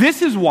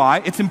 This is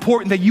why it's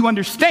important that you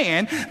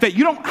understand that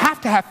you don't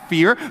have to have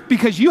fear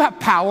because you have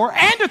power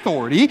and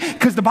authority.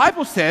 Because the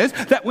Bible says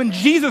that when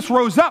Jesus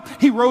rose up,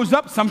 he rose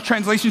up, some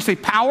translations say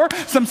power,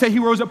 some say he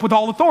rose up with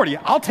all authority.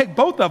 I'll take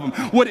both of them.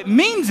 What it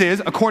means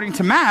is, according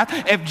to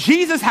math, if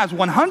Jesus has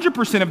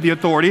 100% of the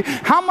authority,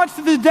 how much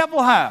does the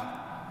devil have?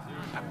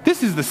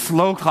 This is the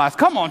slow class.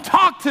 Come on,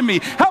 talk to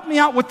me. Help me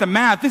out with the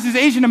math. This is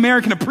Asian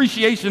American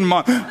Appreciation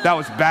Month. That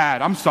was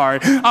bad. I'm sorry.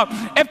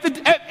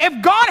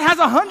 If God has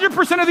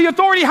 100% of the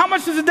authority, how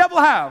much does the devil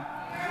have?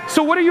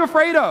 So what are you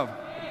afraid of?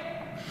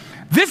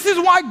 This is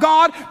why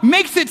God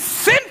makes it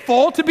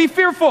sinful to be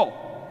fearful.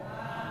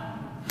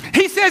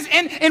 He says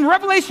in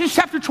Revelation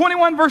chapter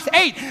 21, verse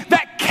 8,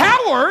 that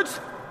cowards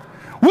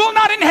will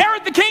not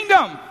inherit the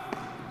kingdom.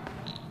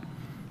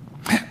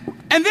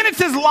 And then it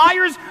says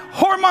liars,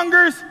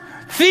 whoremongers,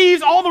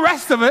 thieves, all the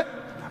rest of it.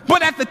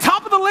 But at the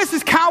top of the list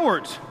is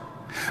cowards.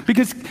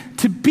 Because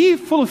to be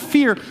full of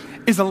fear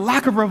is a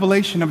lack of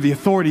revelation of the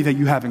authority that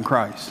you have in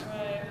Christ.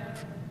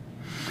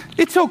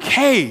 It's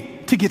okay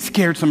to get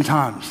scared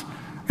sometimes.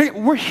 Hey,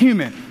 we're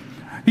human.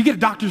 You get a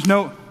doctor's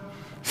note,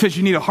 says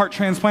you need a heart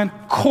transplant.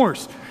 Of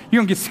course, you're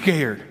going to get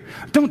scared.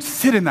 Don't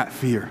sit in that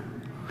fear.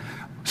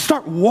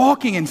 Start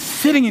walking and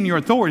sitting in your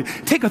authority.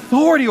 Take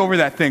authority over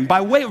that thing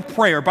by way of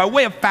prayer, by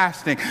way of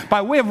fasting,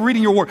 by way of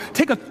reading your word.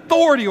 Take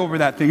authority over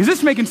that thing. Is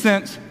this making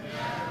sense?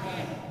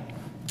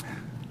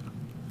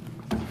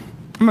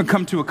 I'm going to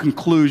come to a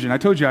conclusion. I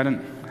told you I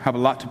didn't have a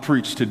lot to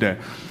preach today.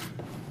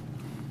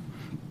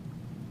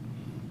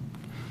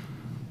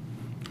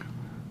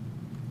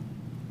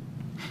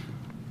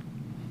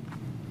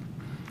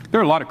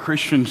 There are a lot of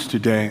Christians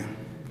today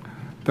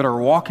that are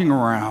walking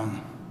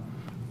around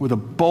with a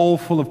bowl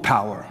full of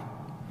power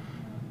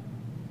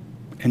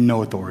and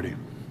no authority.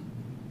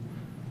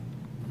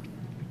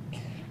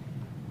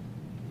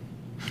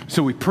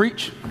 So we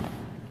preach,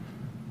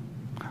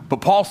 but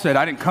Paul said,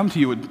 I didn't come to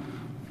you with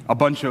a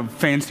bunch of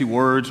fancy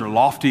words or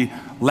lofty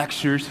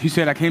lectures. He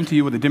said, I came to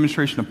you with a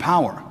demonstration of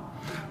power.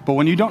 But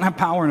when you don't have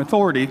power and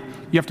authority,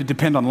 you have to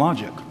depend on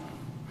logic.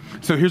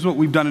 So here's what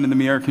we've done in the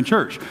American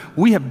church.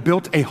 We have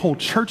built a whole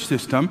church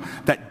system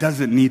that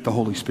doesn't need the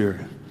Holy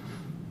Spirit.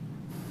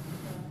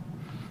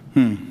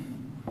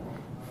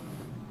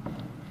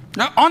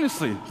 Now,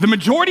 honestly, the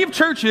majority of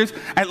churches,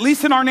 at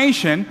least in our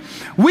nation,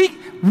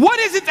 what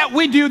is it that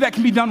we do that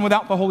can be done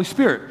without the Holy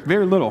Spirit?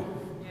 Very little.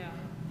 Yeah.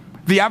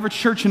 The average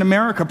church in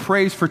America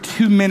prays for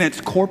 2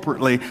 minutes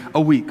corporately a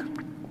week.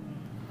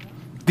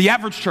 The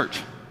average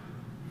church.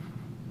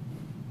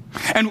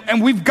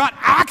 And we've got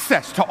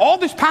access to all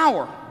this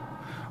power,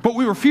 but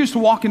we refuse to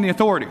walk in the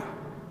authority.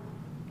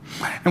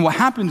 And what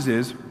happens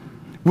is,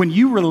 when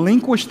you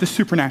relinquish the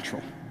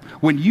supernatural,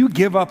 When you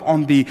give up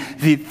on the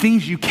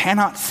things you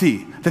cannot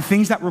see, the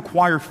things that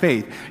require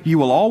faith, you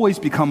will always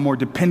become more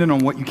dependent on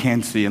what you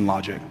can see in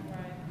logic.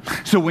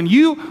 So when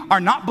you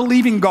are not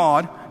believing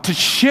God to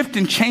shift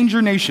and change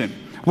your nation,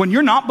 when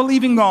you're not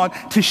believing God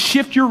to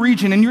shift your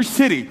region and your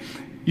city,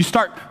 you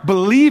start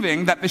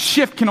believing that the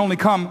shift can only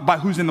come by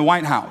who's in the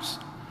White House.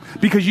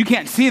 Because you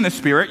can't see in the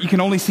Spirit, you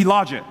can only see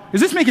logic.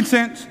 Is this making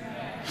sense?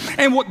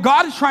 And what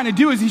God is trying to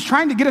do is he's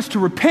trying to get us to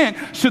repent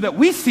so that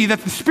we see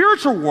that the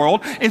spiritual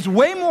world is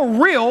way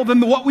more real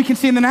than what we can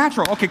see in the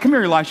natural. Okay, come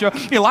here, Elisha.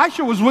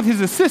 Elisha was with his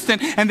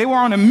assistant and they were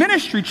on a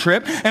ministry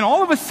trip, and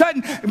all of a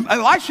sudden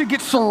Elisha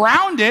gets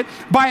surrounded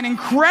by an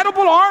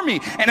incredible army.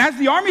 And as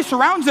the army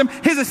surrounds him,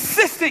 his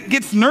assistant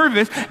gets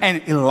nervous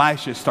and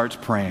Elisha starts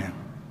praying.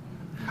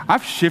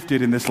 I've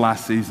shifted in this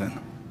last season.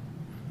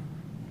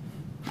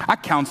 I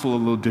counsel a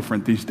little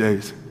different these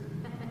days.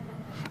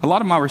 A lot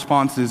of my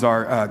responses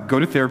are go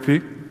to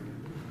therapy,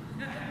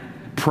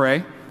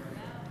 pray,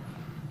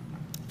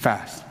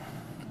 fast.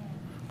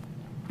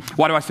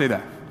 Why do I say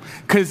that?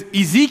 Because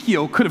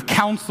Ezekiel could have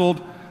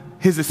counseled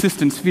his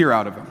assistant's fear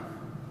out of him.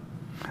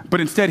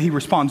 But instead he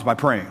responds by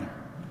praying.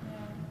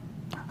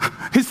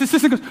 His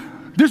assistant goes,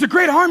 there's a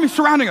great army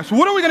surrounding us.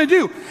 What are we going to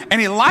do?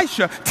 And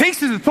Elisha takes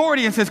his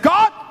authority and says,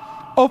 God,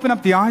 open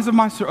up the eyes of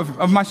my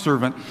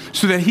servant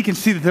so that he can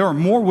see that there are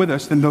more with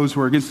us than those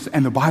who are against us.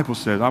 And the Bible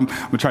says, I'm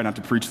going to try not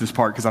to preach this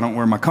part because I don't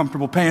wear my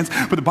comfortable pants,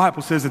 but the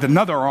Bible says that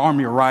another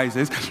army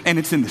arises and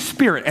it's in the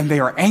spirit and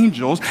they are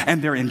angels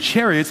and they're in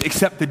chariots,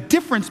 except the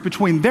difference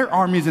between their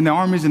armies and the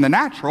armies in the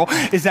natural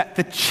is that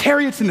the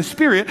chariots in the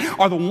spirit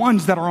are the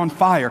ones that are on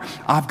fire.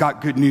 I've got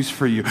good news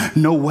for you.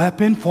 No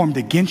weapon formed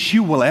against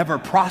you will ever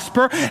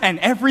prosper, and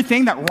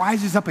everything that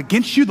rises up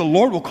against you, the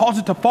Lord will cause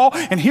it to fall.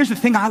 And here's the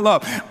thing I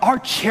love. Our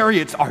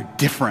chariots are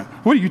different.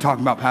 What are you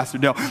talking about, Pastor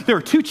Dale? There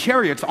are 2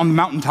 chariots on the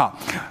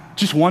mountaintop.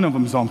 Just one of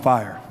them is on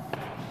fire.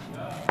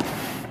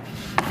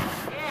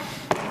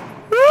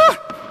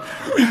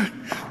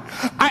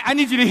 I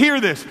need you to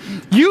hear this.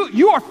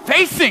 You are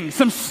facing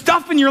some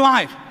stuff in your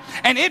life,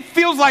 and it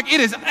feels like it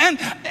is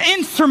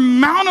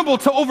insurmountable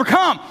to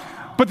overcome.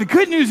 But the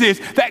good news is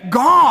that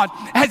God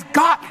has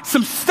got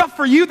some stuff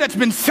for you that's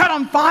been set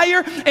on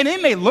fire, and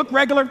it may look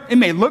regular, it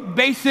may look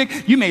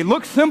basic, you may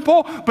look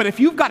simple, but if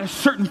you've got a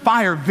certain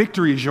fire,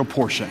 victory is your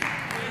portion.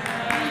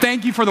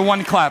 Thank you for the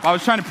one clap. I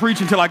was trying to preach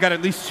until I got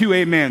at least 2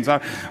 amens. I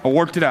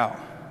worked it out.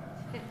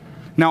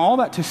 Now, all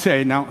that to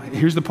say, now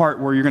here's the part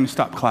where you're going to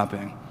stop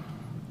clapping.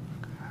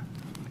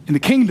 In the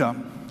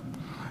kingdom,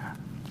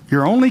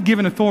 you're only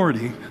given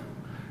authority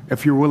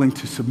if you're willing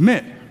to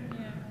submit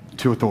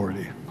to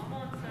authority.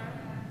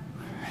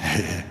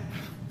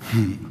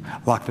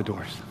 Lock the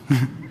doors.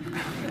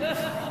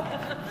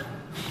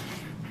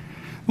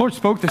 Lord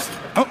spoke this.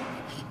 Oh,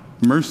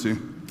 mercy.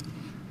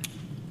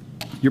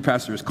 Your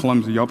pastor is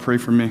clumsy. Y'all pray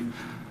for me.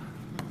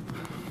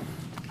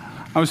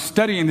 I was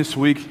studying this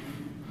week,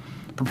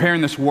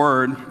 preparing this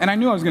word, and I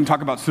knew I was going to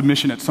talk about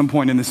submission at some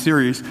point in the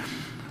series.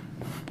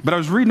 But I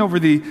was reading over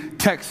the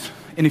text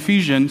in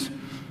Ephesians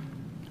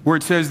where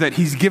it says that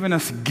he's given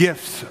us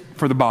gifts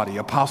for the body,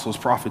 apostles,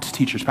 prophets,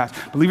 teachers,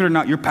 pastors. Believe it or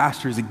not, your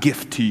pastor is a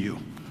gift to you.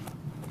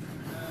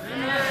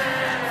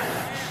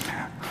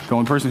 The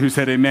only person who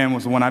said amen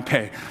was the one I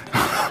pay.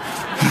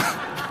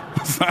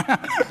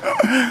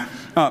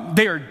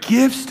 They are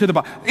gifts to the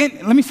body.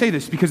 And let me say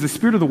this, because the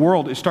spirit of the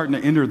world is starting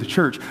to enter the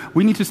church.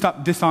 We need to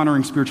stop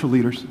dishonoring spiritual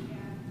leaders.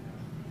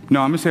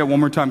 No, I'm going to say it one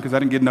more time because I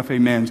didn't get enough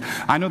amens.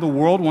 I know the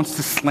world wants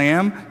to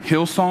slam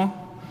Hillsong.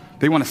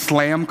 They want to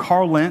slam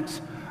Carl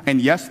Lentz. And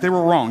yes, they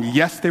were wrong.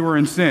 Yes, they were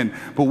in sin.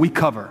 But we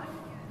cover.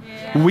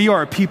 Yeah. We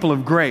are a people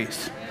of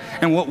grace. Yeah.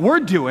 And what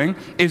we're doing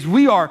is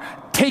we are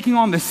taking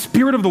on the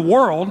spirit of the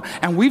world,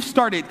 and we've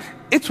started.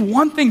 It's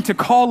one thing to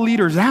call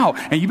leaders out,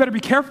 and you better be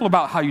careful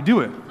about how you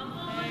do it.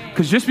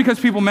 Because just because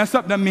people mess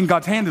up doesn't mean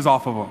God's hand is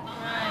off of them.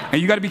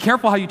 And you got to be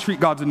careful how you treat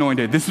God's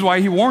anointed. This is why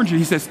he warned you.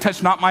 He says,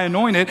 touch not my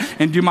anointed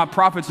and do my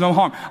prophets no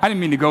harm. I didn't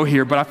mean to go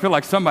here, but I feel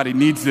like somebody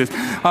needs this.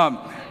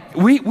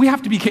 We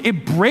have to be,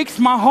 it breaks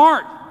my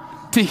heart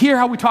to hear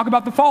how we talk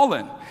about the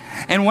fallen.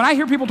 And when I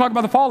hear people talk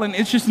about the fallen,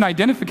 it's just an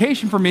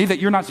identification for me that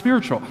you're not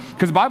spiritual.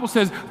 Because the Bible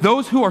says,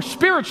 those who are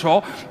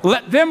spiritual,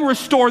 let them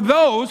restore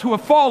those who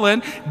have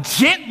fallen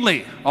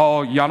gently.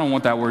 Oh, y'all don't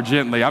want that word,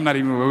 gently. I'm not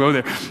even going to go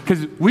there.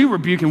 Because we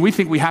rebuke and we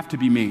think we have to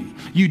be mean.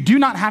 You do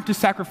not have to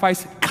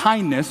sacrifice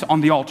kindness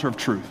on the altar of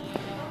truth.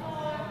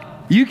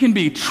 You can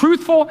be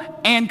truthful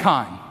and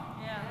kind.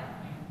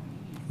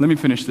 Let me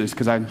finish this,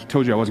 because I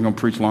told you I wasn't going to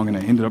preach long, and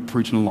I ended up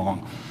preaching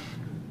long.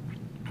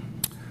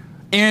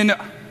 In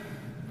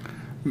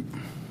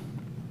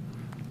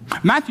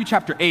Matthew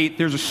chapter 8,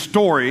 there's a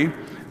story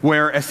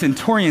where a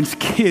centurion's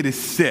kid is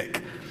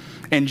sick.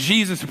 And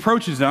Jesus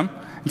approaches him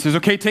and says,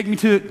 okay, take me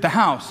to the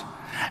house.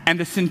 And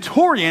the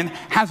centurion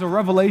has a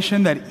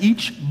revelation that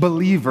each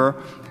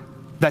believer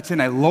that's in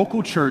a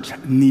local church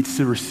needs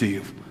to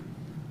receive.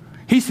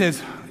 He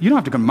says, you don't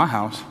have to come to my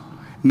house.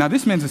 Now,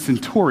 this man's a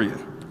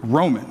centurion,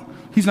 Roman.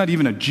 He's not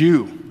even a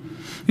Jew.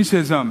 He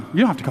says, you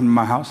don't have to come to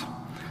my house.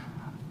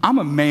 I'm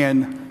a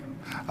man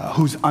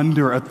who's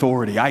under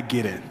authority. I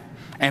get it.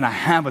 And I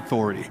have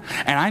authority.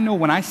 And I know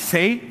when I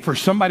say for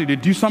somebody to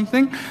do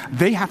something,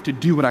 they have to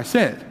do what I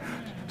said.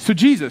 So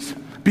Jesus,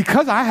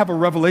 because I have a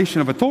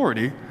revelation of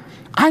authority,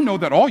 I know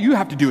that all you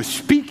have to do is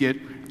speak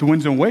it. The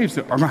winds and waves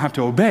are going to have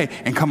to obey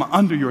and come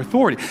under your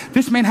authority.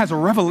 This man has a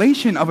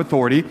revelation of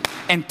authority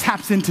and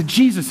taps into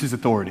Jesus'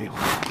 authority.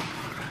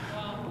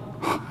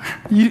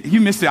 You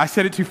missed it. I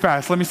said it too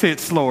fast. Let me say it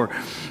slower.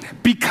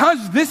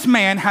 Because this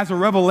man has a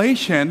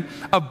revelation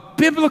of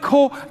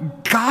biblical,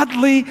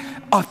 godly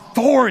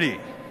authority.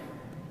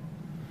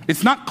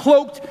 It's not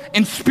cloaked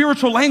in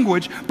spiritual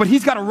language, but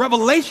he's got a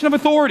revelation of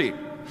authority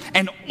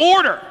and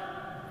order.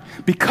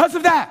 Because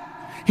of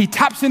that, he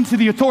taps into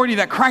the authority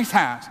that Christ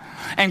has.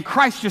 And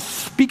Christ just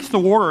speaks the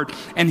word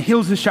and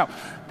heals the shout.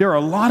 There are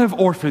a lot of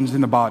orphans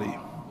in the body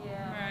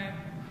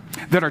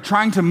that are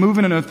trying to move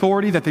in an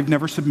authority that they've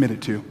never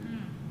submitted to.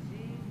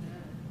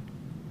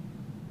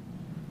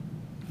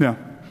 Yeah.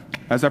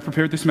 As I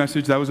prepared this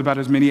message, that was about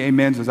as many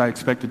amens as I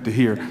expected to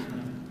hear.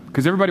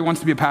 Because everybody wants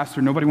to be a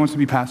pastor. Nobody wants to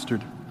be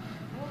pastored.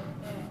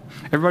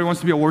 Everybody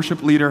wants to be a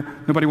worship leader.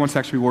 Nobody wants to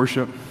actually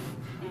worship.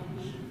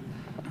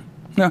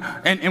 No,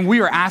 and we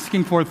are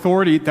asking for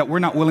authority that we're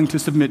not willing to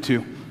submit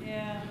to.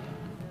 Yeah.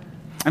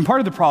 And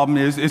part of the problem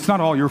is it's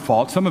not all your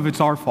fault. Some of it's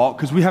our fault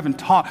because we haven't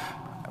taught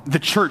the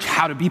church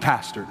how to be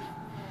pastored.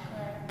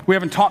 We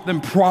haven't taught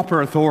them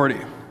proper authority.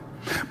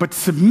 But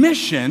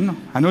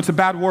submission, I know it's a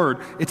bad word,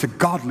 it's a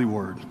godly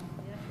word.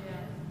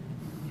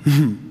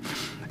 And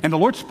the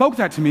Lord spoke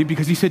that to me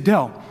because he said,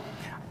 Dell,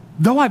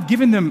 though I've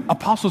given them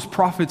apostles,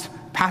 prophets,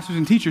 pastors,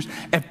 and teachers,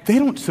 if they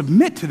don't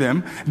submit to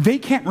them, they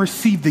can't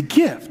receive the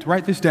gift.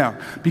 Write this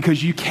down.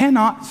 Because you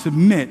cannot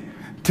submit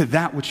to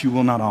that which you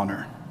will not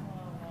honor.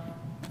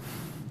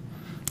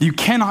 You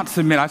cannot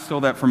submit. I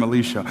stole that from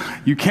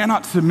Alicia. You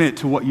cannot submit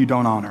to what you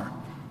don't honor.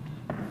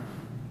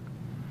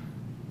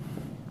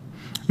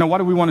 Now, why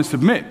do we want to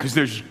submit? Because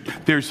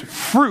there's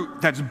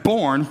fruit that's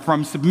born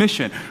from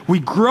submission. We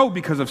grow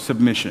because of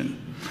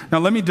submission. Now,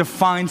 let me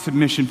define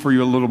submission for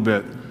you a little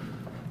bit.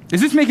 Is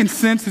this making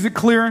sense? Is it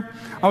clear?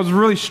 I was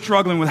really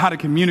struggling with how to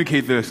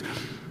communicate this.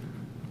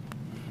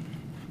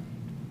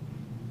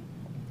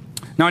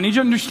 Now, I need you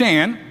to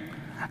understand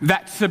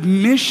that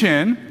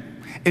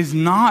submission is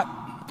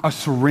not a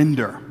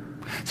surrender.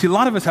 See, a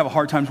lot of us have a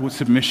hard time with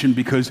submission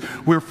because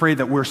we're afraid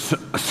that we're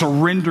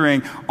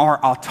surrendering our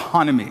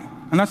autonomy.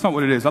 And that's not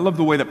what it is. I love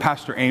the way that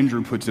Pastor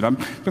Andrew puts it.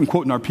 I've been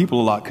quoting our people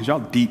a lot because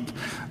y'all deep.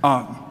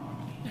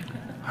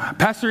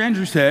 Pastor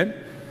Andrew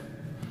said,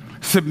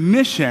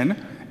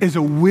 submission is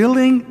a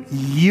willing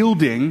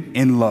yielding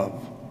in love.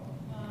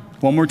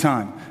 One more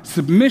time.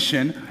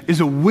 Submission is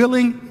a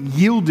willing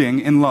yielding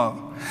in love.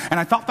 And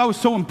I thought that was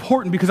so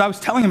important because I was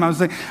telling him, I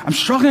was like, I'm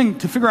struggling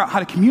to figure out how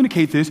to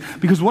communicate this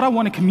because what I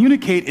want to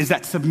communicate is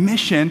that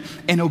submission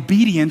and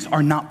obedience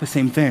are not the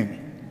same thing.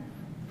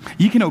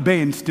 You can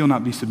obey and still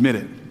not be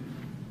submitted.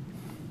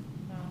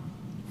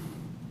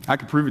 I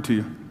could prove it to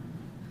you,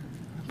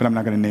 but I'm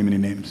not going to name any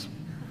names.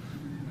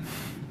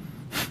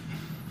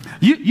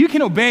 You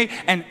can obey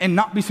and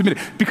not be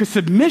submitted because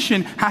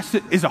submission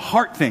is a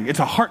heart thing. It's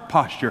a heart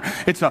posture.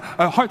 It's a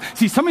heart.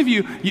 See, some of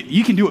you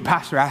can do what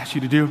Pastor asks you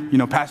to do. You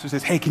know, Pastor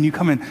says, hey, can you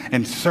come in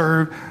and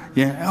serve?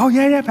 Yeah. Oh,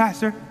 yeah,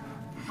 Pastor.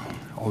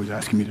 Always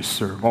asking me to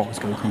serve. Always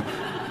going to come.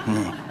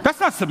 That's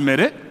not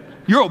submitted.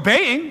 You're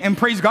obeying, and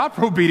praise God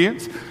for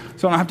obedience.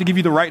 So I don't have to give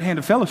you the right hand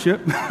of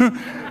fellowship.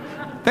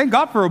 Thank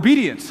God for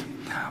obedience.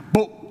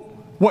 But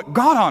what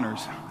God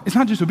honors is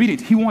not just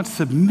obedience. He wants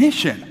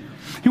submission.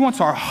 He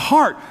wants our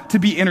heart to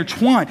be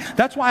intertwined.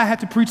 That's why I had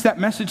to preach that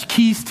message,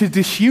 Keys to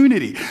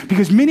Disunity.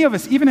 Because many of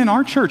us, even in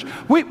our church,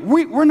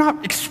 we're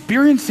not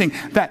experiencing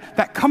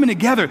that coming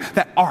together,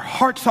 that our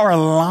hearts are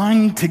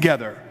aligned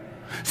together.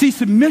 See,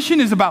 submission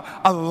is about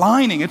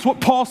aligning. It's what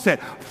Paul said.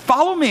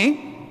 Follow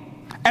me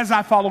as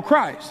I follow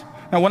Christ.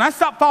 Now, when I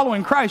stop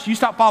following Christ, you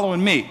stop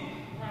following me.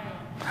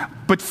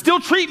 But still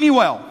treat me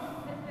well.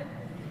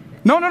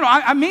 No,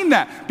 I mean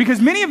that.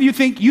 Because many of you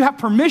think you have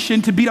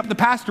permission to beat up the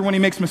pastor when he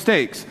makes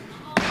mistakes.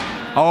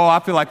 Oh, I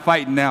feel like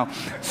fighting now.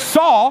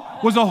 Saul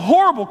was a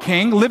horrible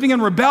king living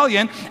in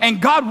rebellion,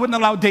 and God wouldn't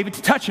allow David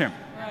to touch him.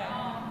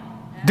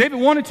 David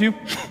wanted to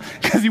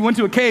because he went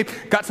to a cave,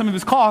 got some of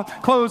his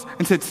clothes,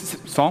 and said,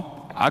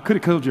 Saul, I could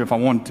have killed you if I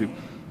wanted to.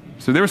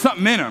 So there was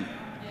something in him.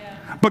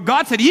 But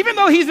God said, even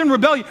though he's in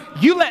rebellion,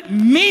 you let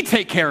me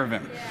take care of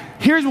him.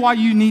 Here's why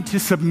you need to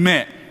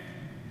submit.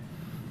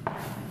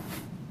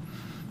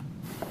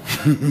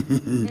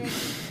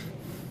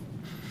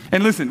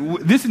 And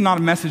listen, this is not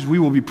a message we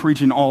will be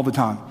preaching all the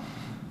time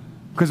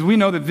because we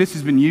know that this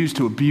has been used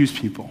to abuse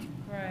people.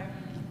 Right.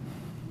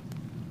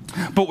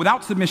 But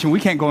without submission,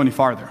 we can't go any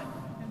farther.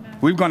 Amen.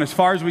 We've gone as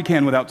far as we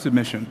can without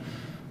submission.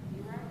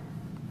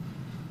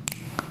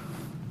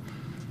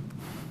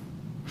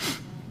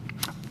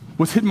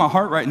 What's hitting my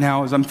heart right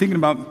now is I'm thinking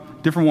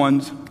about different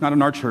ones, not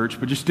in our church,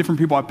 but just different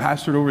people I've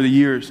pastored over the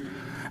years.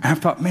 And I've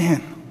thought,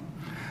 man,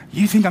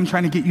 you think I'm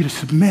trying to get you to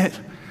submit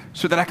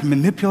so that I can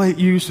manipulate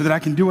you, so that I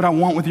can do what I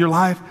want with your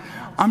life?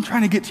 I'm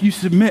trying to get you to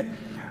submit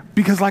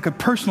because like a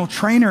personal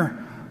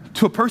trainer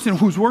to a person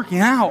who's working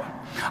out,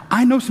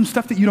 I know some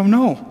stuff that you don't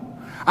know.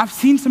 I've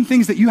seen some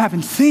things that you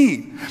haven't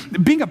seen.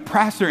 Being a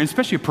pastor, and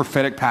especially a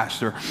prophetic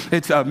pastor,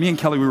 it's me and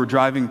Kelly, we were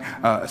driving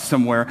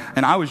somewhere,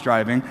 and I was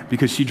driving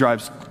because she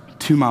drives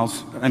 2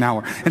 miles an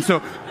hour. And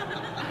so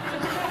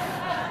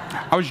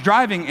I was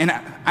driving, and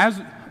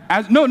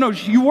no,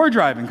 you were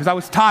driving because I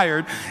was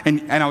tired,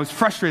 and I was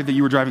frustrated that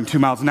you were driving 2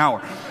 miles an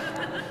hour.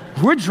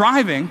 We're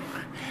driving,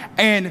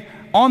 and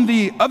on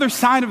the other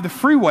side of the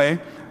freeway,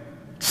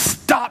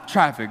 stop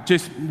traffic,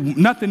 just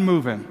nothing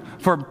moving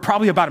for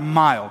probably about a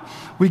mile.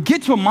 We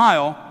get to a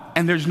mile,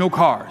 and there's no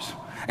cars,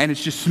 and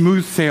it's just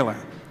smooth sailing.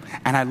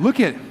 And I look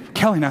at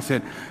Kelly, and I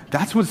said,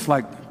 that's what it's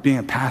like being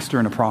a pastor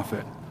and a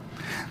prophet.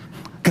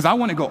 Because I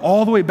want to go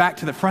all the way back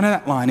to the front of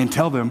that line and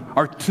tell them,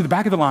 or to the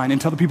back of the line and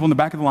tell the people in the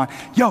back of the line,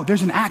 yo,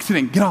 there's an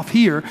accident, get off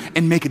here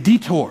and make a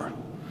detour.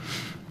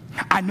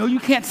 I know you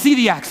can't see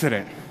the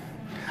accident.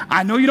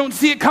 I know you don't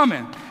see it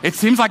coming. It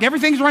seems like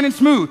everything's running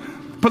smooth.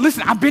 But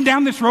listen, I've been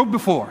down this road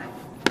before.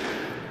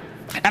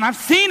 And I've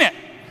seen it.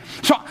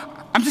 So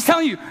I'm just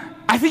telling you,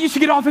 I think you should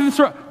get off of this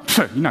road.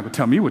 You're not going to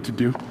tell me what to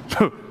do.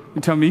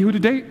 You tell me who to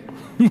date?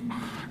 You're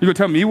going to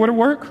tell me where to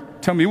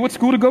work? Tell me what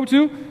school to go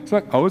to? It's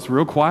like, oh, it's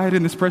real quiet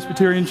in this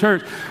Presbyterian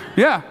church.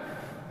 Yeah.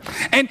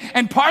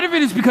 And part of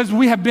it is because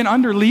we have been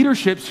under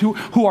leaderships who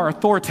are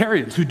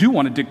authoritarians, who do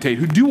want to dictate,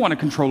 who do want to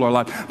control our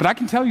life. But I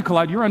can tell you,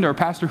 Khalid, you're under a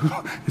pastor who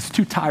is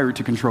too tired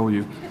to control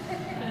you.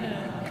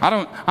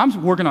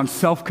 I'm working on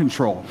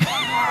self-control.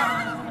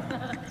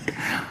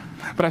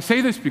 But I say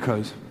this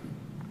because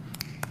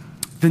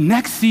the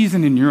next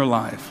season in your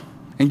life,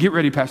 and get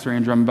ready, Pastor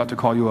Andrew, I'm about to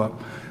call you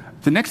up.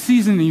 The next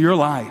season in your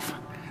life,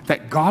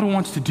 that God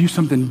wants to do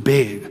something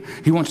big.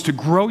 He wants to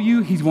grow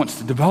you. He wants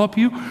to develop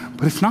you.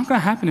 But it's not going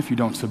to happen if you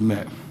don't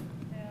submit.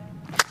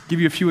 Give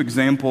you a few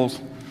examples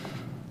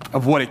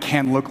of what it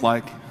can look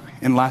like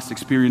in last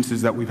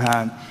experiences that we've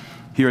had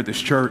here at this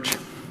church.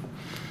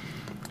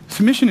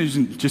 Submission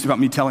isn't just about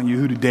me telling you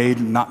who to date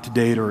and not to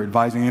date or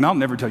advising. And I'll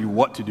never tell you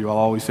what to do. I'll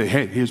always say,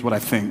 hey, here's what I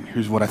think.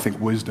 Here's what I think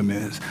wisdom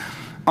is.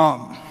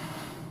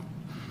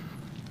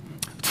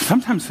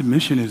 Sometimes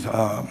submission is...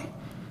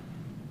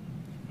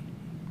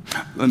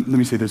 Let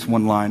me say this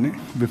one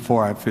line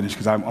before I finish,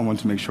 because I want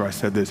to make sure I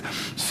said this.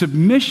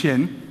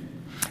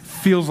 Submission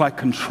feels like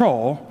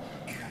control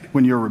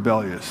when you're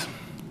rebellious.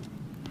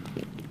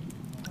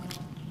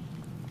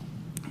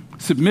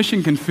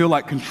 Submission can feel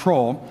like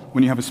control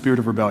when you have a spirit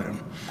of rebellion.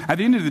 At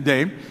the end of the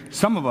day,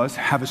 some of us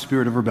have a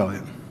spirit of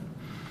rebellion.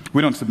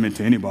 We don't submit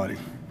to anybody.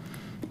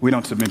 We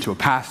don't submit to a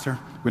pastor.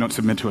 We don't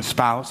submit to a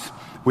spouse.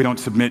 We don't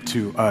submit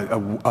to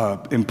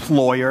an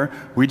employer.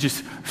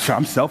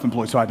 I'm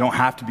self-employed, so I don't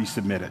have to be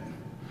submitted.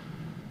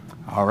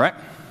 All right?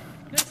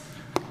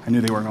 I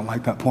knew they weren't going to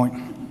like that point.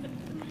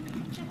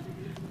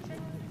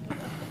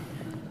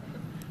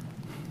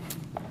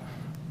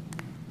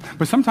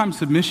 But sometimes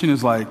submission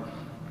is like,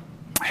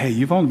 hey,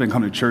 you've only been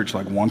coming to church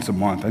like once a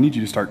month. I need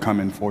you to start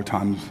coming 4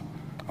 times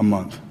a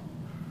month.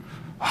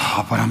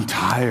 Oh, but I'm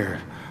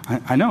tired.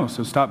 I know,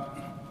 so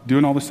stop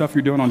doing all the stuff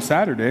you're doing on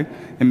Saturday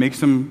and make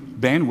some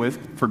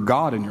bandwidth for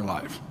God in your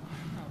life.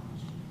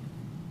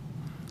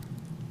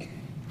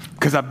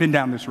 Because I've been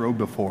down this road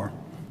before.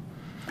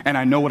 And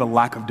I know what a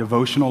lack of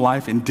devotional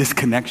life and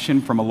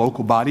disconnection from a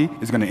local body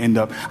is going to end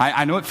up.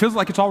 I know it feels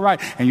like it's all right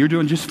and you're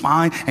doing just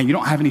fine and you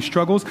don't have any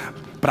struggles,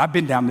 but I've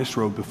been down this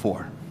road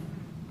before.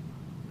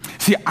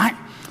 See, I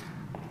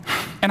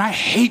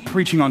hate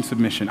preaching on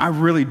submission. I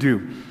really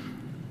do.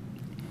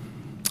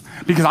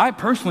 Because I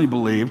personally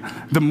believe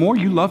the more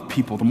you love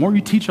people, the more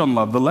you teach on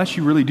love, the less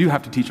you really do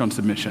have to teach on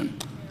submission.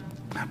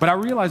 But I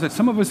realize that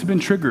some of us have been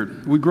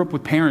triggered. We grew up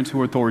with parents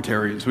who are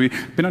authoritarians.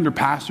 We've been under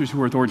pastors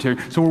who are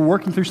authoritarian. So we're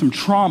working through some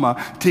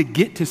trauma to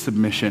get to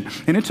submission.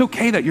 And it's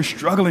okay that you're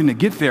struggling to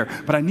get there,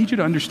 but I need you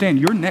to understand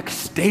your next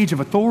stage of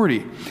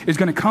authority is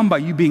going to come by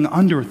you being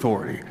under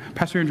authority.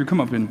 Pastor Andrew,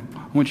 come up and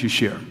I want you to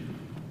share.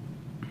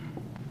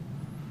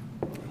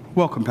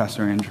 Welcome,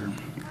 Pastor Andrew.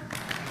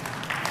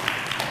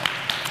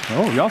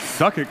 Oh, y'all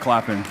suck at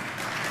clapping.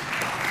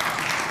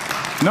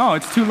 No,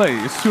 it's too late.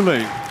 It's too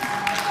late.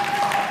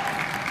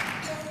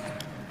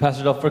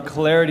 Pastor Del, for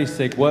clarity's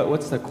sake,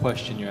 what's the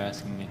question you're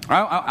asking me?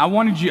 I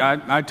wanted you,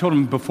 I told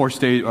him before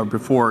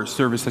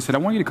service, I said, I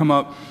want you to come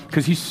up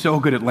because he's so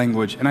good at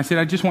language. And I said,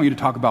 I just want you to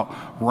talk about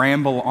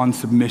ramble on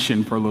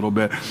submission for a little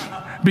bit.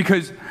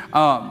 Because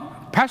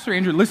Pastor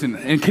Andrew, listen,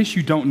 in case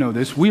you don't know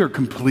this, we are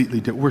completely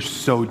different. We're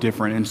so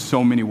different in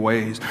so many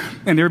ways.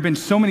 And there have been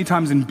so many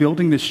times in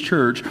building this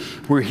church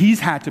where he's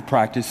had to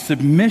practice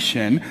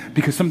submission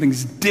because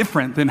something's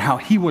different than how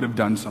he would have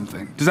done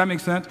something. Does that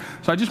make sense?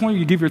 So I just want you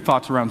to give your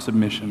thoughts around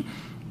submission.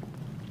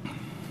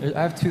 I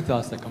have 2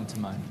 thoughts that come to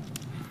mind.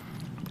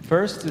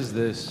 First is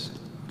this.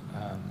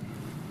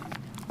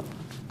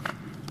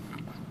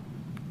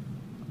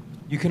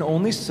 You can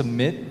only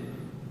submit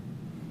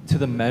to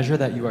the measure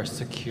that you are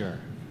secure.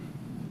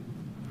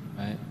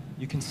 Right?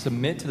 You can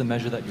submit to the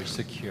measure that you're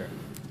secure.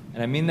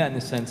 And I mean that in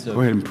the sense of...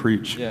 Go ahead and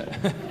preach. Yeah.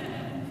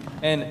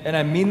 and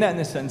I mean that in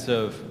the sense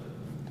of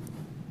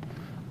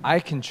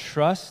I can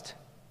trust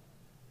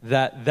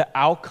that the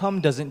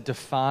outcome doesn't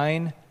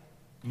define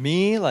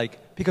me,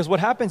 like, because what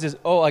happens is,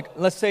 oh, like,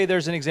 let's say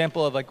there's an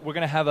example of, like, we're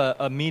going to have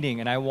a meeting,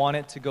 and I want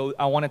it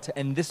to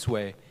end this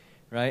way,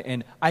 right?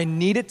 And I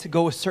need it to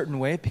go a certain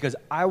way because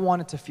I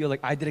want it to feel like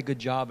I did a good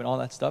job and all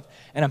that stuff.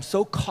 And I'm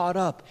so caught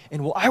up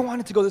in, well, I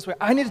want it to go this way.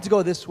 I need it to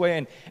go this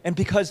way. And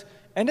because,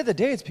 end of the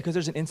day, it's because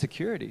there's an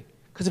insecurity.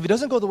 Because if it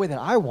doesn't go the way that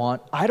I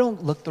want, I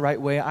don't look the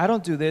right way, I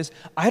don't do this,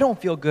 I don't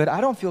feel good,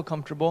 I don't feel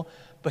comfortable.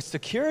 But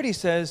security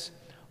says,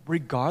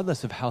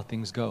 regardless of how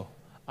things go,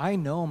 I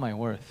know my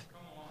worth.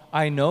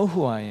 I know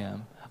who I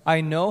am.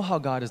 I know how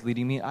God is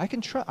leading me. I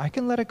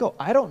can let it go.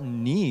 I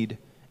don't need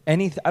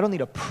anything. I don't need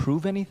to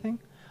prove anything.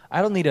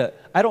 I don't need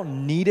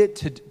it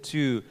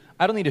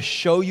to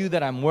show you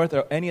that I'm worth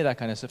or any of that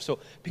kind of stuff. So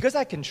because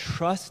I can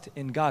trust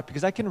in God,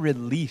 because I can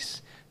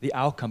release the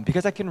outcome,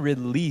 because I can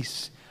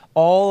release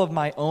all of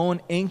my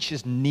own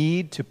anxious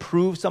need to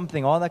prove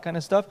something, all that kind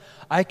of stuff,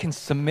 I can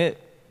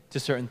submit to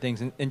certain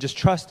things and just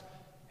trust,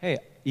 hey,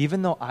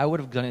 even though I would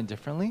have done it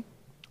differently,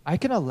 I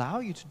can allow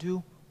you to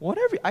do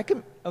whatever.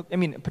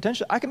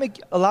 Potentially, I can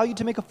allow you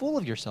to make a fool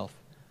of yourself,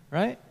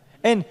 right?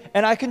 And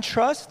I can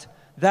trust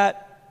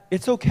that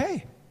it's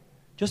okay.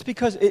 Just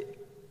because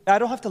I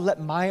don't have to let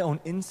my own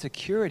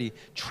insecurity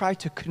try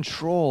to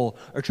control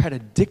or try to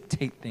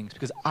dictate things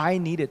because I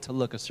need it to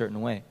look a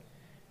certain way,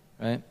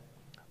 right?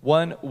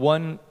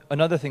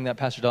 Another thing that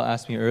Pastor Dell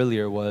asked me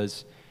earlier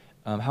was,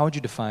 how would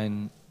you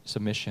define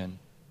submission?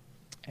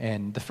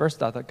 And the first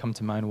thought that came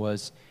to mind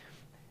was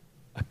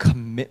a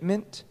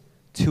commitment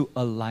to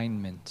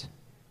alignment.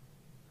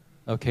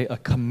 Okay, a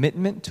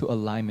commitment to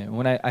alignment.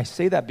 When I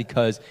say that,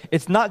 because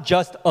it's not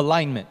just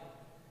alignment.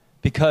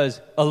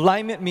 Because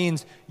alignment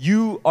means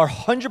you are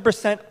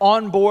 100%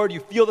 on board,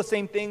 you feel the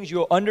same things,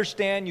 you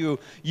understand, you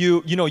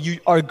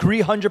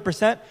agree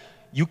 100%.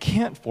 You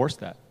can't force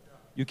that.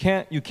 You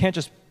can't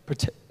just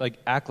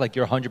act like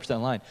you're 100%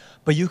 aligned.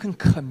 But you can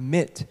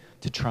commit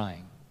to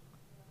trying.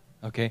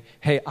 Okay?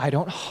 Hey, I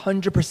don't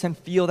 100%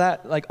 feel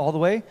that like all the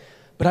way,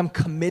 but I'm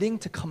committing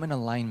to come in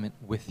alignment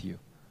with you.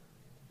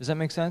 Does that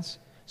make sense?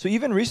 So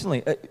even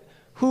recently, a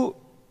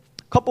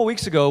couple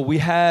weeks ago, we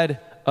had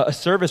a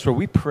service where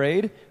we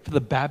prayed for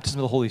the baptism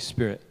of the Holy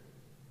Spirit.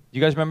 You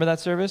guys remember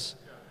that service?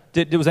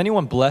 Was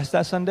anyone blessed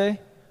that Sunday?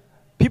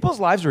 People's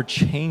lives were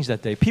changed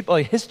that day.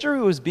 History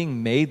was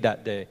being made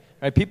that day.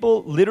 Right?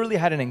 People literally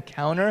had an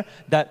encounter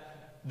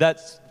that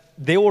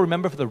they will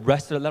remember for the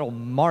rest of that will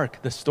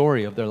mark the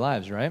story of their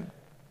lives, right?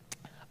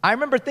 I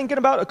remember thinking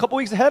about a couple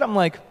weeks ahead, I'm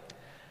like,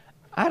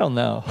 I don't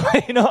know.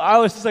 I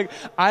was just like,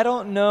 I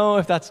don't know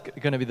if that's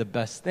going to be the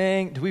best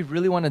thing. Do we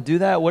really want to do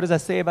that? What does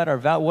that say about our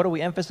vow? What do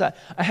we emphasize?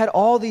 I had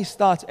all these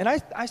thoughts, and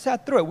I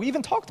sat through it. We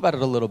even talked about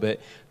it a little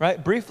bit,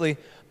 right, briefly.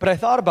 But I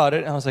thought about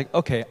it, and I was like,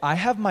 okay, I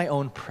have my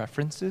own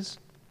preferences.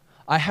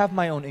 I have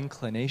my own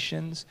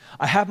inclinations.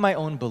 I have my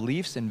own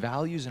beliefs and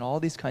values and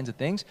all these kinds of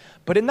things.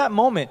 But in that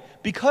moment,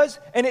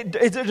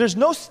 there's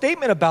no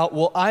statement about,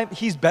 well,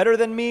 he's better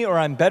than me, or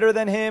I'm better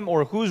than him,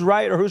 or who's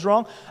right or who's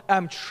wrong.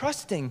 I'm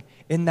trusting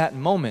in that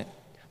moment.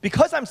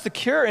 Because I'm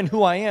secure in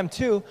who I am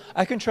too,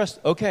 I can trust,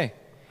 okay,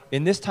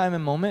 in this time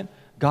and moment,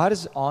 God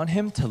is on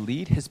him to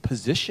lead his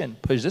position.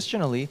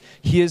 Positionally,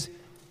 he's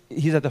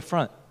at the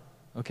front.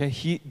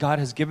 Okay, God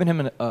has given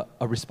him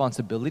a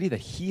responsibility that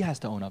he has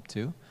to own up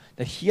to,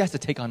 that he has to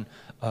take on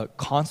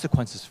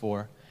consequences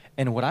for.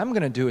 And what I'm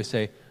going to do is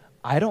say,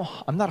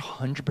 I'm not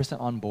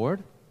 100% on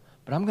board,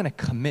 but I'm going to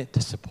commit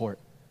to support.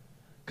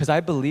 Because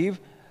I believe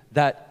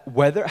that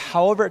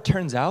however it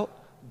turns out,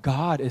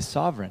 God is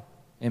sovereign.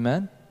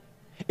 Amen?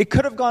 It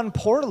could have gone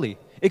poorly.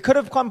 It could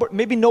have gone,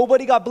 maybe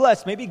nobody got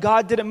blessed. Maybe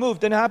God didn't move,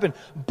 didn't happen.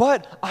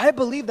 But I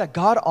believe that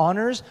God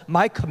honors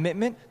my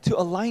commitment to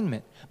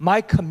alignment,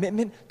 my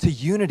commitment to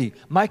unity,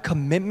 my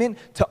commitment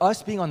to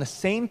us being on the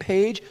same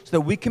page so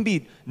that we can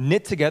be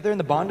knit together in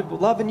the bond of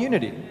love and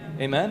unity.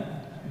 Amen?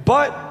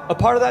 But a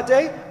part of that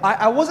day,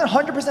 I wasn't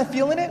 100%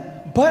 feeling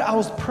it, but I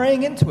was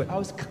praying into it. I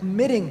was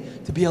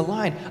committing to be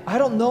aligned. I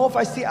don't know if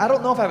I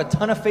have a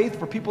ton of faith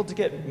for people to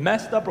get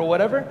messed up or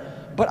whatever,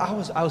 but I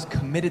was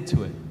committed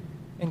to it.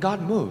 And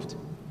God moved.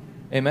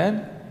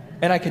 Amen?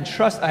 And I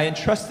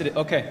entrusted it.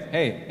 Okay,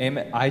 hey,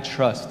 amen. I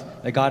trust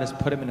that God has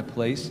put him in a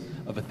place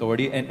of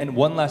authority. And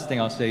one last thing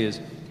I'll say is,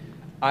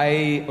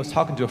 I was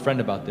talking to a friend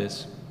about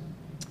this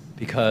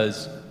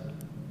because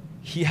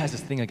he has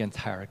this thing against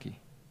hierarchy,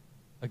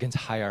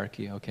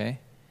 okay?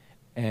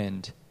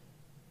 And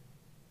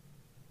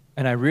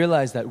I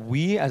realized that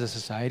we as a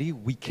society,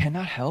 we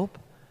cannot help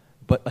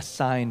but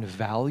assign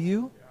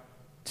value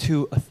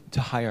to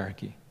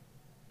hierarchy,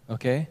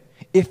 okay?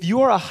 If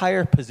you are a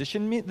higher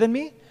position than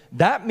me,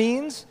 that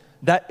means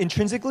that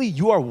intrinsically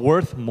you are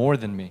worth more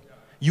than me.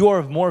 You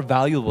are more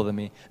valuable than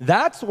me.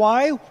 That's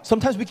why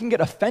sometimes we can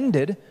get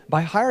offended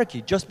by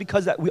hierarchy, just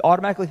because that we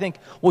automatically think,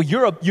 well,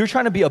 you're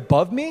trying to be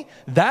above me.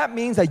 That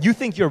means that you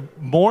think you're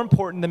more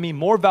important than me,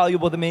 more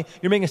valuable than me.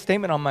 You're making a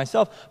statement on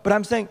myself. But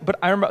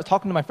I remember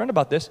talking to my friend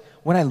about this.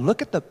 When I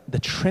look at the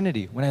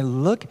Trinity, when I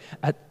look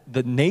at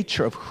the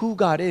nature of who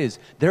God is,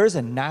 there is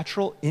a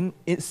natural,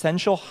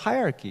 essential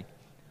hierarchy.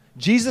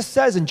 Jesus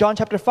says in John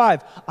chapter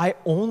 5, I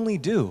only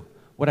do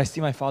what I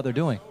see my Father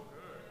doing.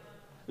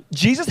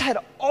 Jesus had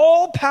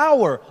all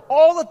power,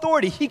 all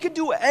authority. He could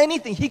do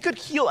anything. He could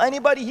heal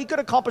anybody. He could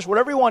accomplish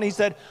whatever he wanted. He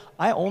said,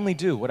 I only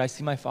do what I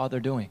see my Father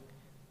doing.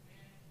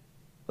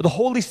 The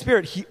Holy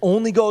Spirit, he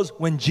only goes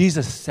when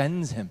Jesus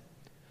sends him.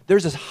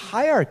 There's this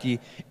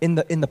hierarchy in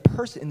the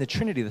person, in the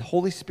Trinity, the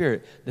Holy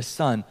Spirit, the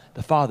Son,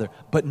 the Father,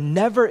 but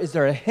never is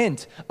there a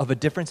hint of a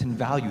difference in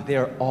value. They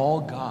are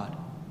all God.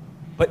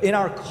 But in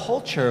our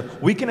culture,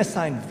 we can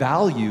assign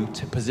value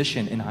to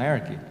position in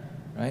hierarchy,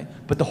 right?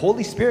 But the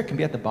Holy Spirit can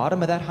be at the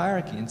bottom of that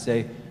hierarchy and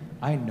say,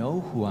 I know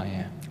who I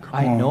am.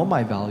 I know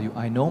my value.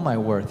 I know my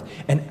worth.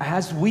 And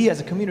as we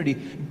as a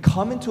community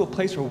come into a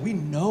place where we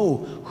know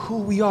who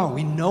we are,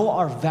 we know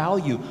our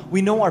value,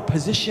 we know our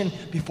position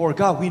before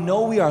God, we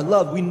know we are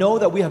loved, we know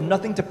that we have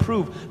nothing to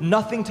prove,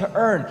 nothing to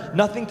earn,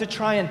 nothing to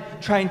try and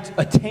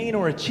attain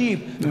or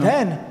achieve,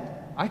 then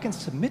I can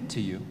submit to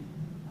you.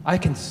 I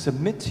can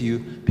submit to you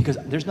because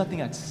there's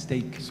nothing at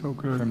stake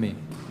for me,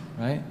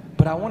 right?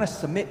 But I want to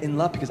submit in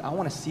love because I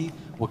want to see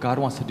what God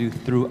wants to do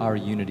through our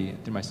unity,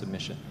 through my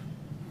submission.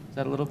 Is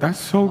that a little bit? That's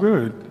so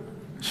good.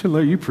 I should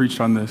let you preach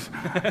on this.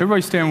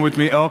 Everybody stand with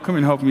me. Elle, come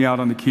and help me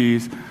out on the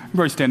keys.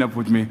 Everybody stand up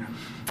with me.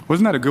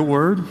 Wasn't that a good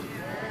word?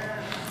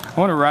 I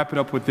want to wrap it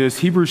up with this.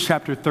 Hebrews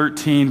chapter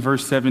 13,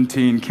 verse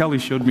 17. Kelly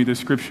showed me this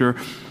scripture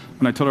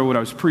when I told her what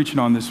I was preaching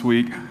on this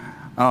week.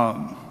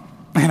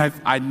 And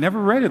I never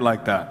read it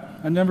like that.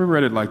 I never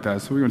read it like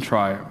that, so we're going to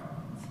try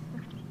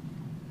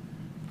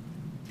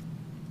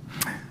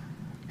it.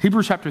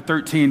 Hebrews chapter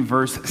 13,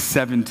 verse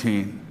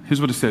 17. Here's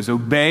what it says.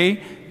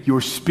 Obey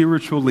your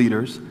spiritual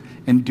leaders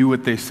and do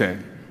what they say.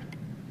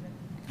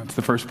 That's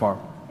the first part.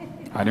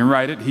 I didn't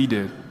write it, he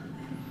did.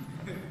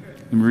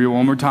 Let me read it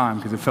one more time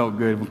because it felt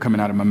good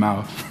coming out of my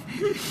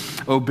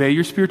mouth. Obey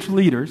your spiritual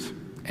leaders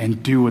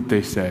and do what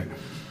they say.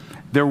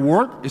 Their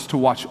work is to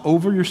watch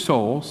over your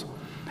souls,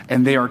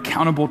 and they are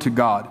accountable to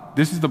God.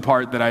 This is the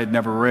part that I had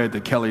never read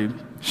that Kelly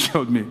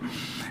showed me.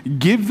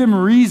 Give them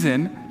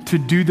reason to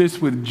do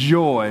this with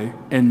joy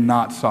and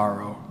not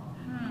sorrow.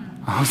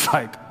 I was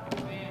like,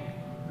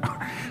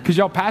 because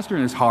y'all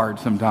pastoring is hard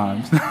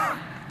sometimes.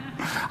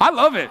 I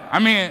love it. I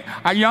mean,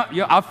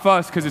 I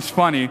fuss because it's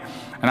funny,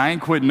 and I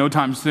ain't quitting no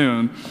time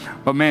soon.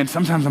 But man,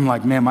 sometimes I'm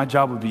like, man, my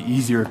job would be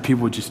easier if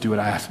people would just do what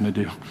I ask them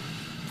to do.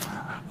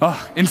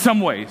 In some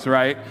ways,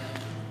 right?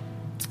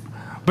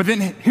 But then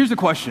here's the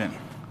question.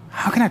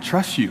 How can I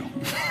trust you?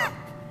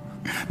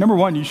 Number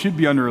one, you should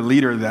be under a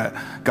leader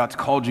that God's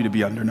called you to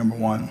be under, number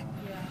one.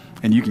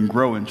 And you can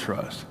grow in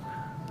trust.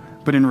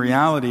 But in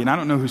reality, and I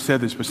don't know who said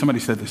this, but somebody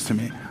said this to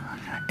me.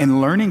 In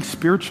learning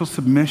spiritual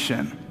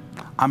submission,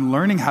 I'm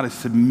learning how to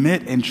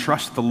submit and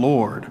trust the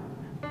Lord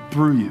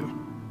through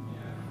you.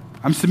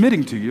 I'm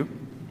submitting to you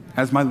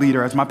as my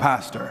leader, as my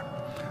pastor.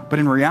 But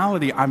in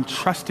reality, I'm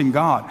trusting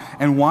God.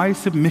 And why is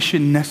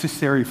submission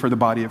necessary for the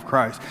body of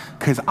Christ?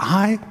 Because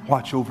I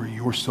watch over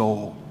your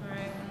soul.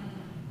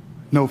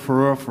 No,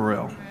 for real, for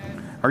real.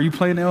 Are you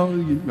playing L?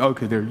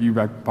 Okay, there, you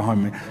back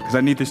behind me. Because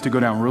I need this to go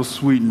down real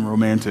sweet and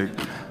romantic.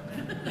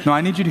 No,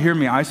 I need you to hear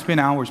me. I spend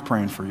hours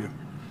praying for you.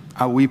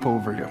 I weep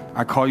over you.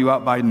 I call you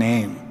out by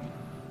name.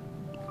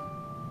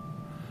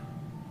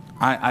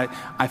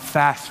 I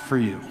fast for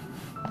you.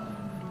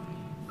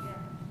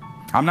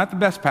 I'm not the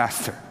best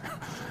pastor.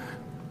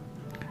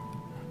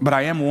 But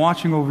I am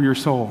watching over your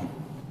soul.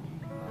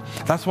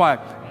 That's why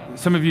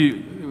some of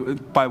you,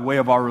 by way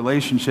of our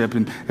relationship,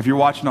 and if you're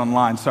watching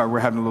online, sorry, we're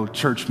having a little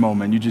church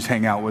moment. You just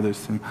hang out with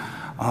us. And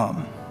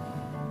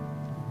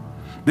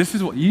this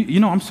is what, you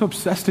know, I'm so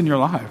obsessed in your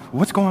life.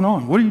 What's going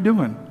on? What are you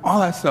doing? All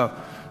that stuff.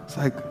 It's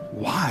like,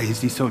 why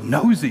is he so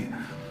nosy?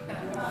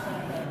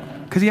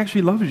 Because he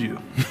actually loves you.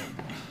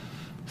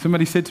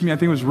 Somebody said to me, I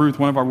think it was Ruth,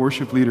 one of our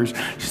worship leaders,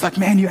 she's like,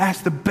 man, you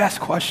ask the best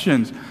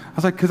questions. I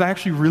was like, because I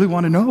actually really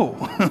want to know.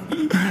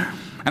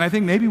 And I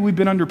think maybe we've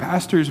been under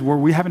pastors where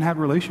we haven't had a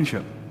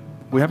relationship.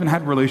 We haven't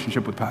had a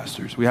relationship with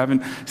pastors. We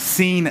haven't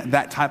seen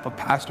that type of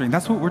pastoring.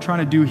 That's what we're trying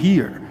to do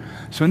here.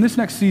 So in this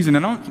next season,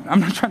 and I'm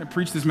not trying to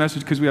preach this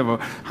message because we have a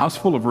house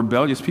full of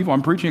rebellious people.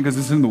 I'm preaching it because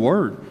it's in the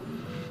Word.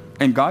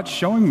 And God's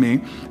showing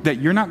me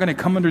that you're not going to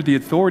come under the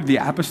authority, the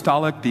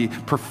apostolic, the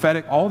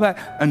prophetic, all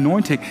that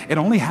anointing. It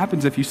only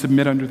happens if you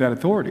submit under that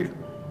authority.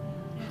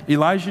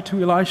 Elijah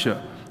to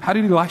Elisha. How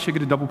did Elisha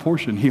get a double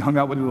portion? He hung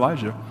out with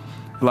Elijah.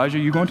 Elijah,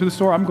 you going to the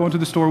store? I'm going to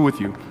the store with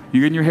you.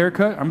 You getting your hair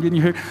cut? I'm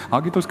getting your hair.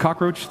 I'll get those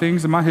cockroach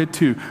things in my head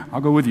too.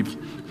 I'll go with you,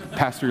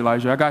 Pastor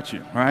Elijah. I got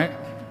you, all right?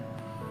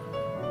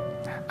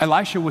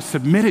 Elisha was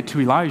submitted to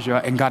Elijah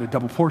and got a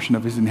double portion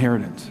of his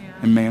inheritance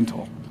and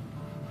mantle.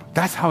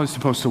 That's how it's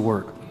supposed to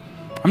work.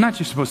 I'm not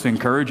just supposed to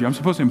encourage you. I'm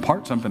supposed to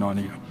impart something on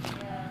you.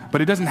 But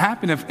it doesn't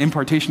happen if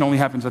impartation only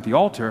happens at the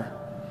altar.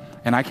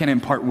 And I can't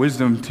impart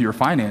wisdom to your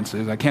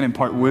finances. I can't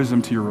impart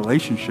wisdom to your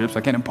relationships.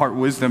 I can't impart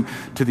wisdom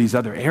to these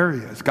other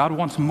areas. God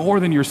wants more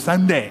than your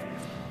Sunday.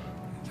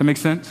 Does that make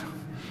sense?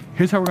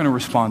 Here's how we're going to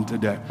respond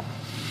today.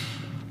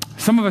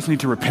 Some of us need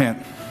to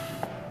repent.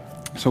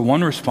 So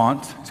one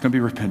response is going to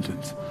be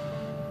repentance.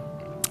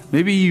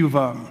 Maybe you've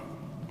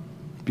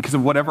Because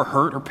of whatever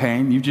hurt or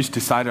pain, you just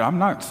decided, I'm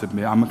not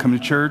submit. I'm going to come to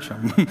church,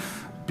 I'm going to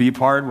be a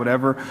part,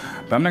 whatever,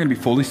 but I'm not going to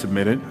be fully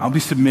submitted. I'll be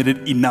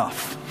submitted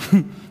enough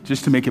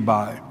just to make it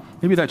by.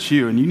 Maybe that's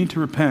you, and you need to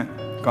repent.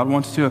 God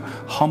wants to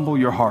humble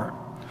your heart.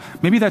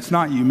 Maybe that's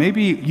not you.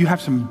 Maybe you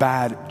have some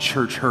bad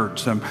church hurt,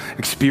 some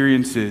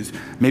experiences,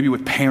 maybe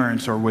with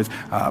parents or with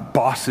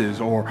bosses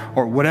or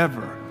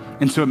whatever.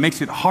 And so it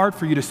makes it hard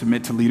for you to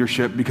submit to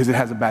leadership because it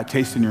has a bad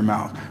taste in your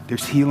mouth.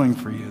 There's healing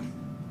for you.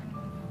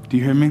 Do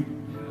you hear me?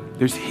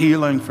 There's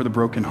healing for the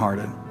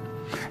brokenhearted.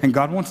 And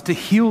God wants to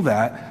heal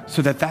that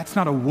so that that's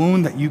not a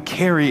wound that you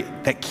carry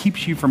that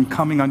keeps you from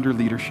coming under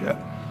leadership.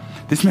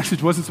 This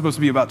message wasn't supposed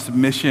to be about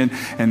submission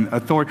and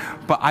authority,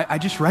 but I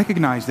just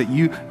recognize that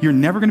you're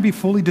never going to be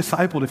fully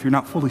discipled if you're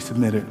not fully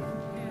submitted.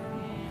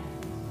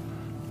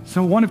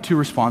 So one of two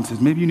responses.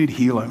 Maybe you need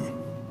healing.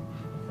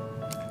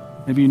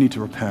 Maybe you need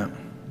to repent.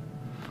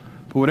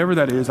 But whatever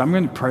that is, I'm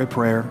going to pray a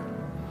prayer.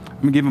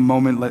 I'm going to give a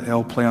moment, let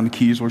Elle play on the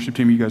keys. Worship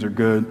team, you guys are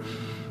good.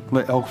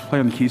 Let Elle play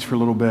on the keys for a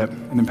little bit,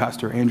 and then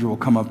Pastor Andrew will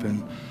come up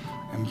and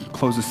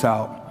close us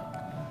out.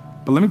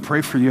 But let me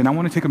pray for you, and I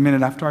want to take a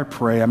minute after I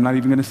pray. I'm not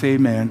even going to say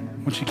amen. I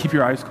want you to keep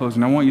your eyes closed,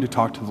 and I want you to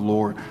talk to the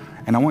Lord,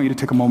 and I want you to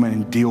take a moment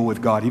and deal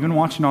with God. Even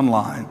watching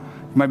online,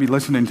 you might be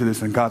listening to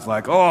this, and God's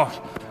like, oh,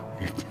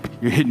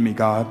 you're hitting me,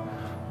 God.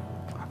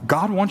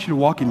 God wants you to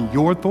walk in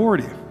your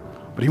authority,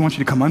 but he wants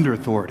you to come under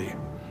authority.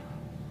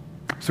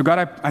 So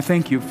God, I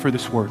thank you for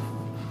this word.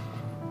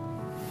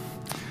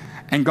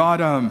 And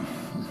God,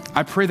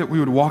 I pray that we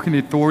would walk in the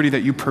authority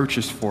that you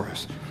purchased for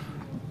us.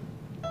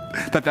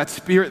 That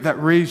spirit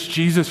that raised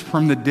Jesus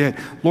from the dead,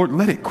 Lord,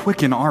 let it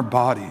quicken our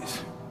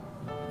bodies.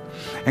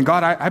 And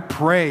God, I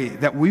pray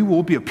that we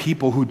will be a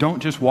people who don't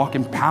just walk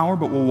in power,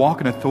 but will walk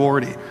in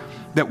authority.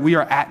 That we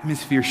are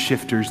atmosphere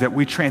shifters, that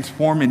we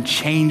transform and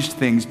change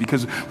things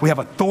because we have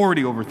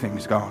authority over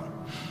things, God.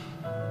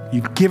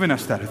 You've given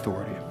us that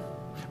authority.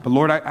 But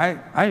Lord, I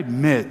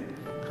admit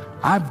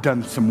I've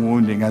done some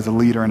wounding as a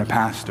leader and a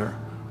pastor.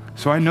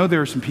 So I know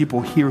there are some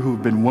people here who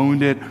have been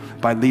wounded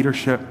by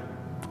leadership,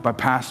 by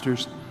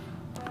pastors.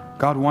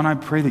 God, one, I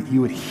pray that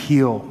you would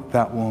heal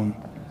that wound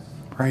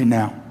right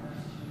now.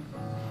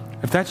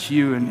 If that's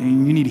you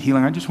and you need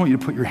healing, I just want you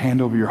to put your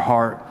hand over your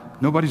heart.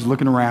 Nobody's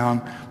looking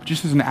around, but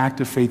just as an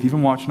act of faith,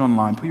 even watching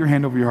online, put your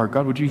hand over your heart.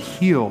 God, would you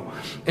heal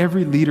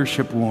every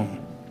leadership wound?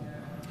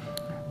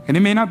 And it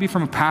may not be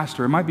from a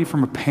pastor, it might be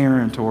from a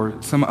parent or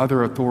some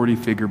other authority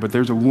figure, but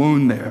there's a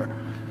wound there,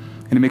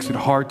 and it makes it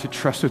hard to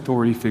trust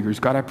authority figures.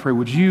 God, I pray,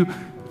 would you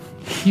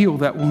heal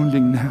that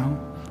wounding now?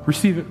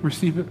 Receive it,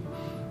 receive it.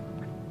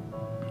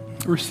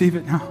 Receive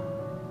it now.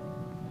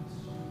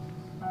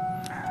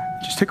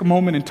 Just take a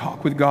moment and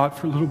talk with God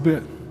for a little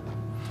bit.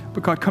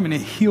 But God, come in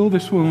and heal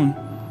this wound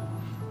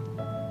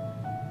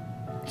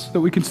so that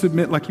we can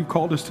submit like you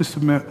called us to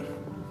submit.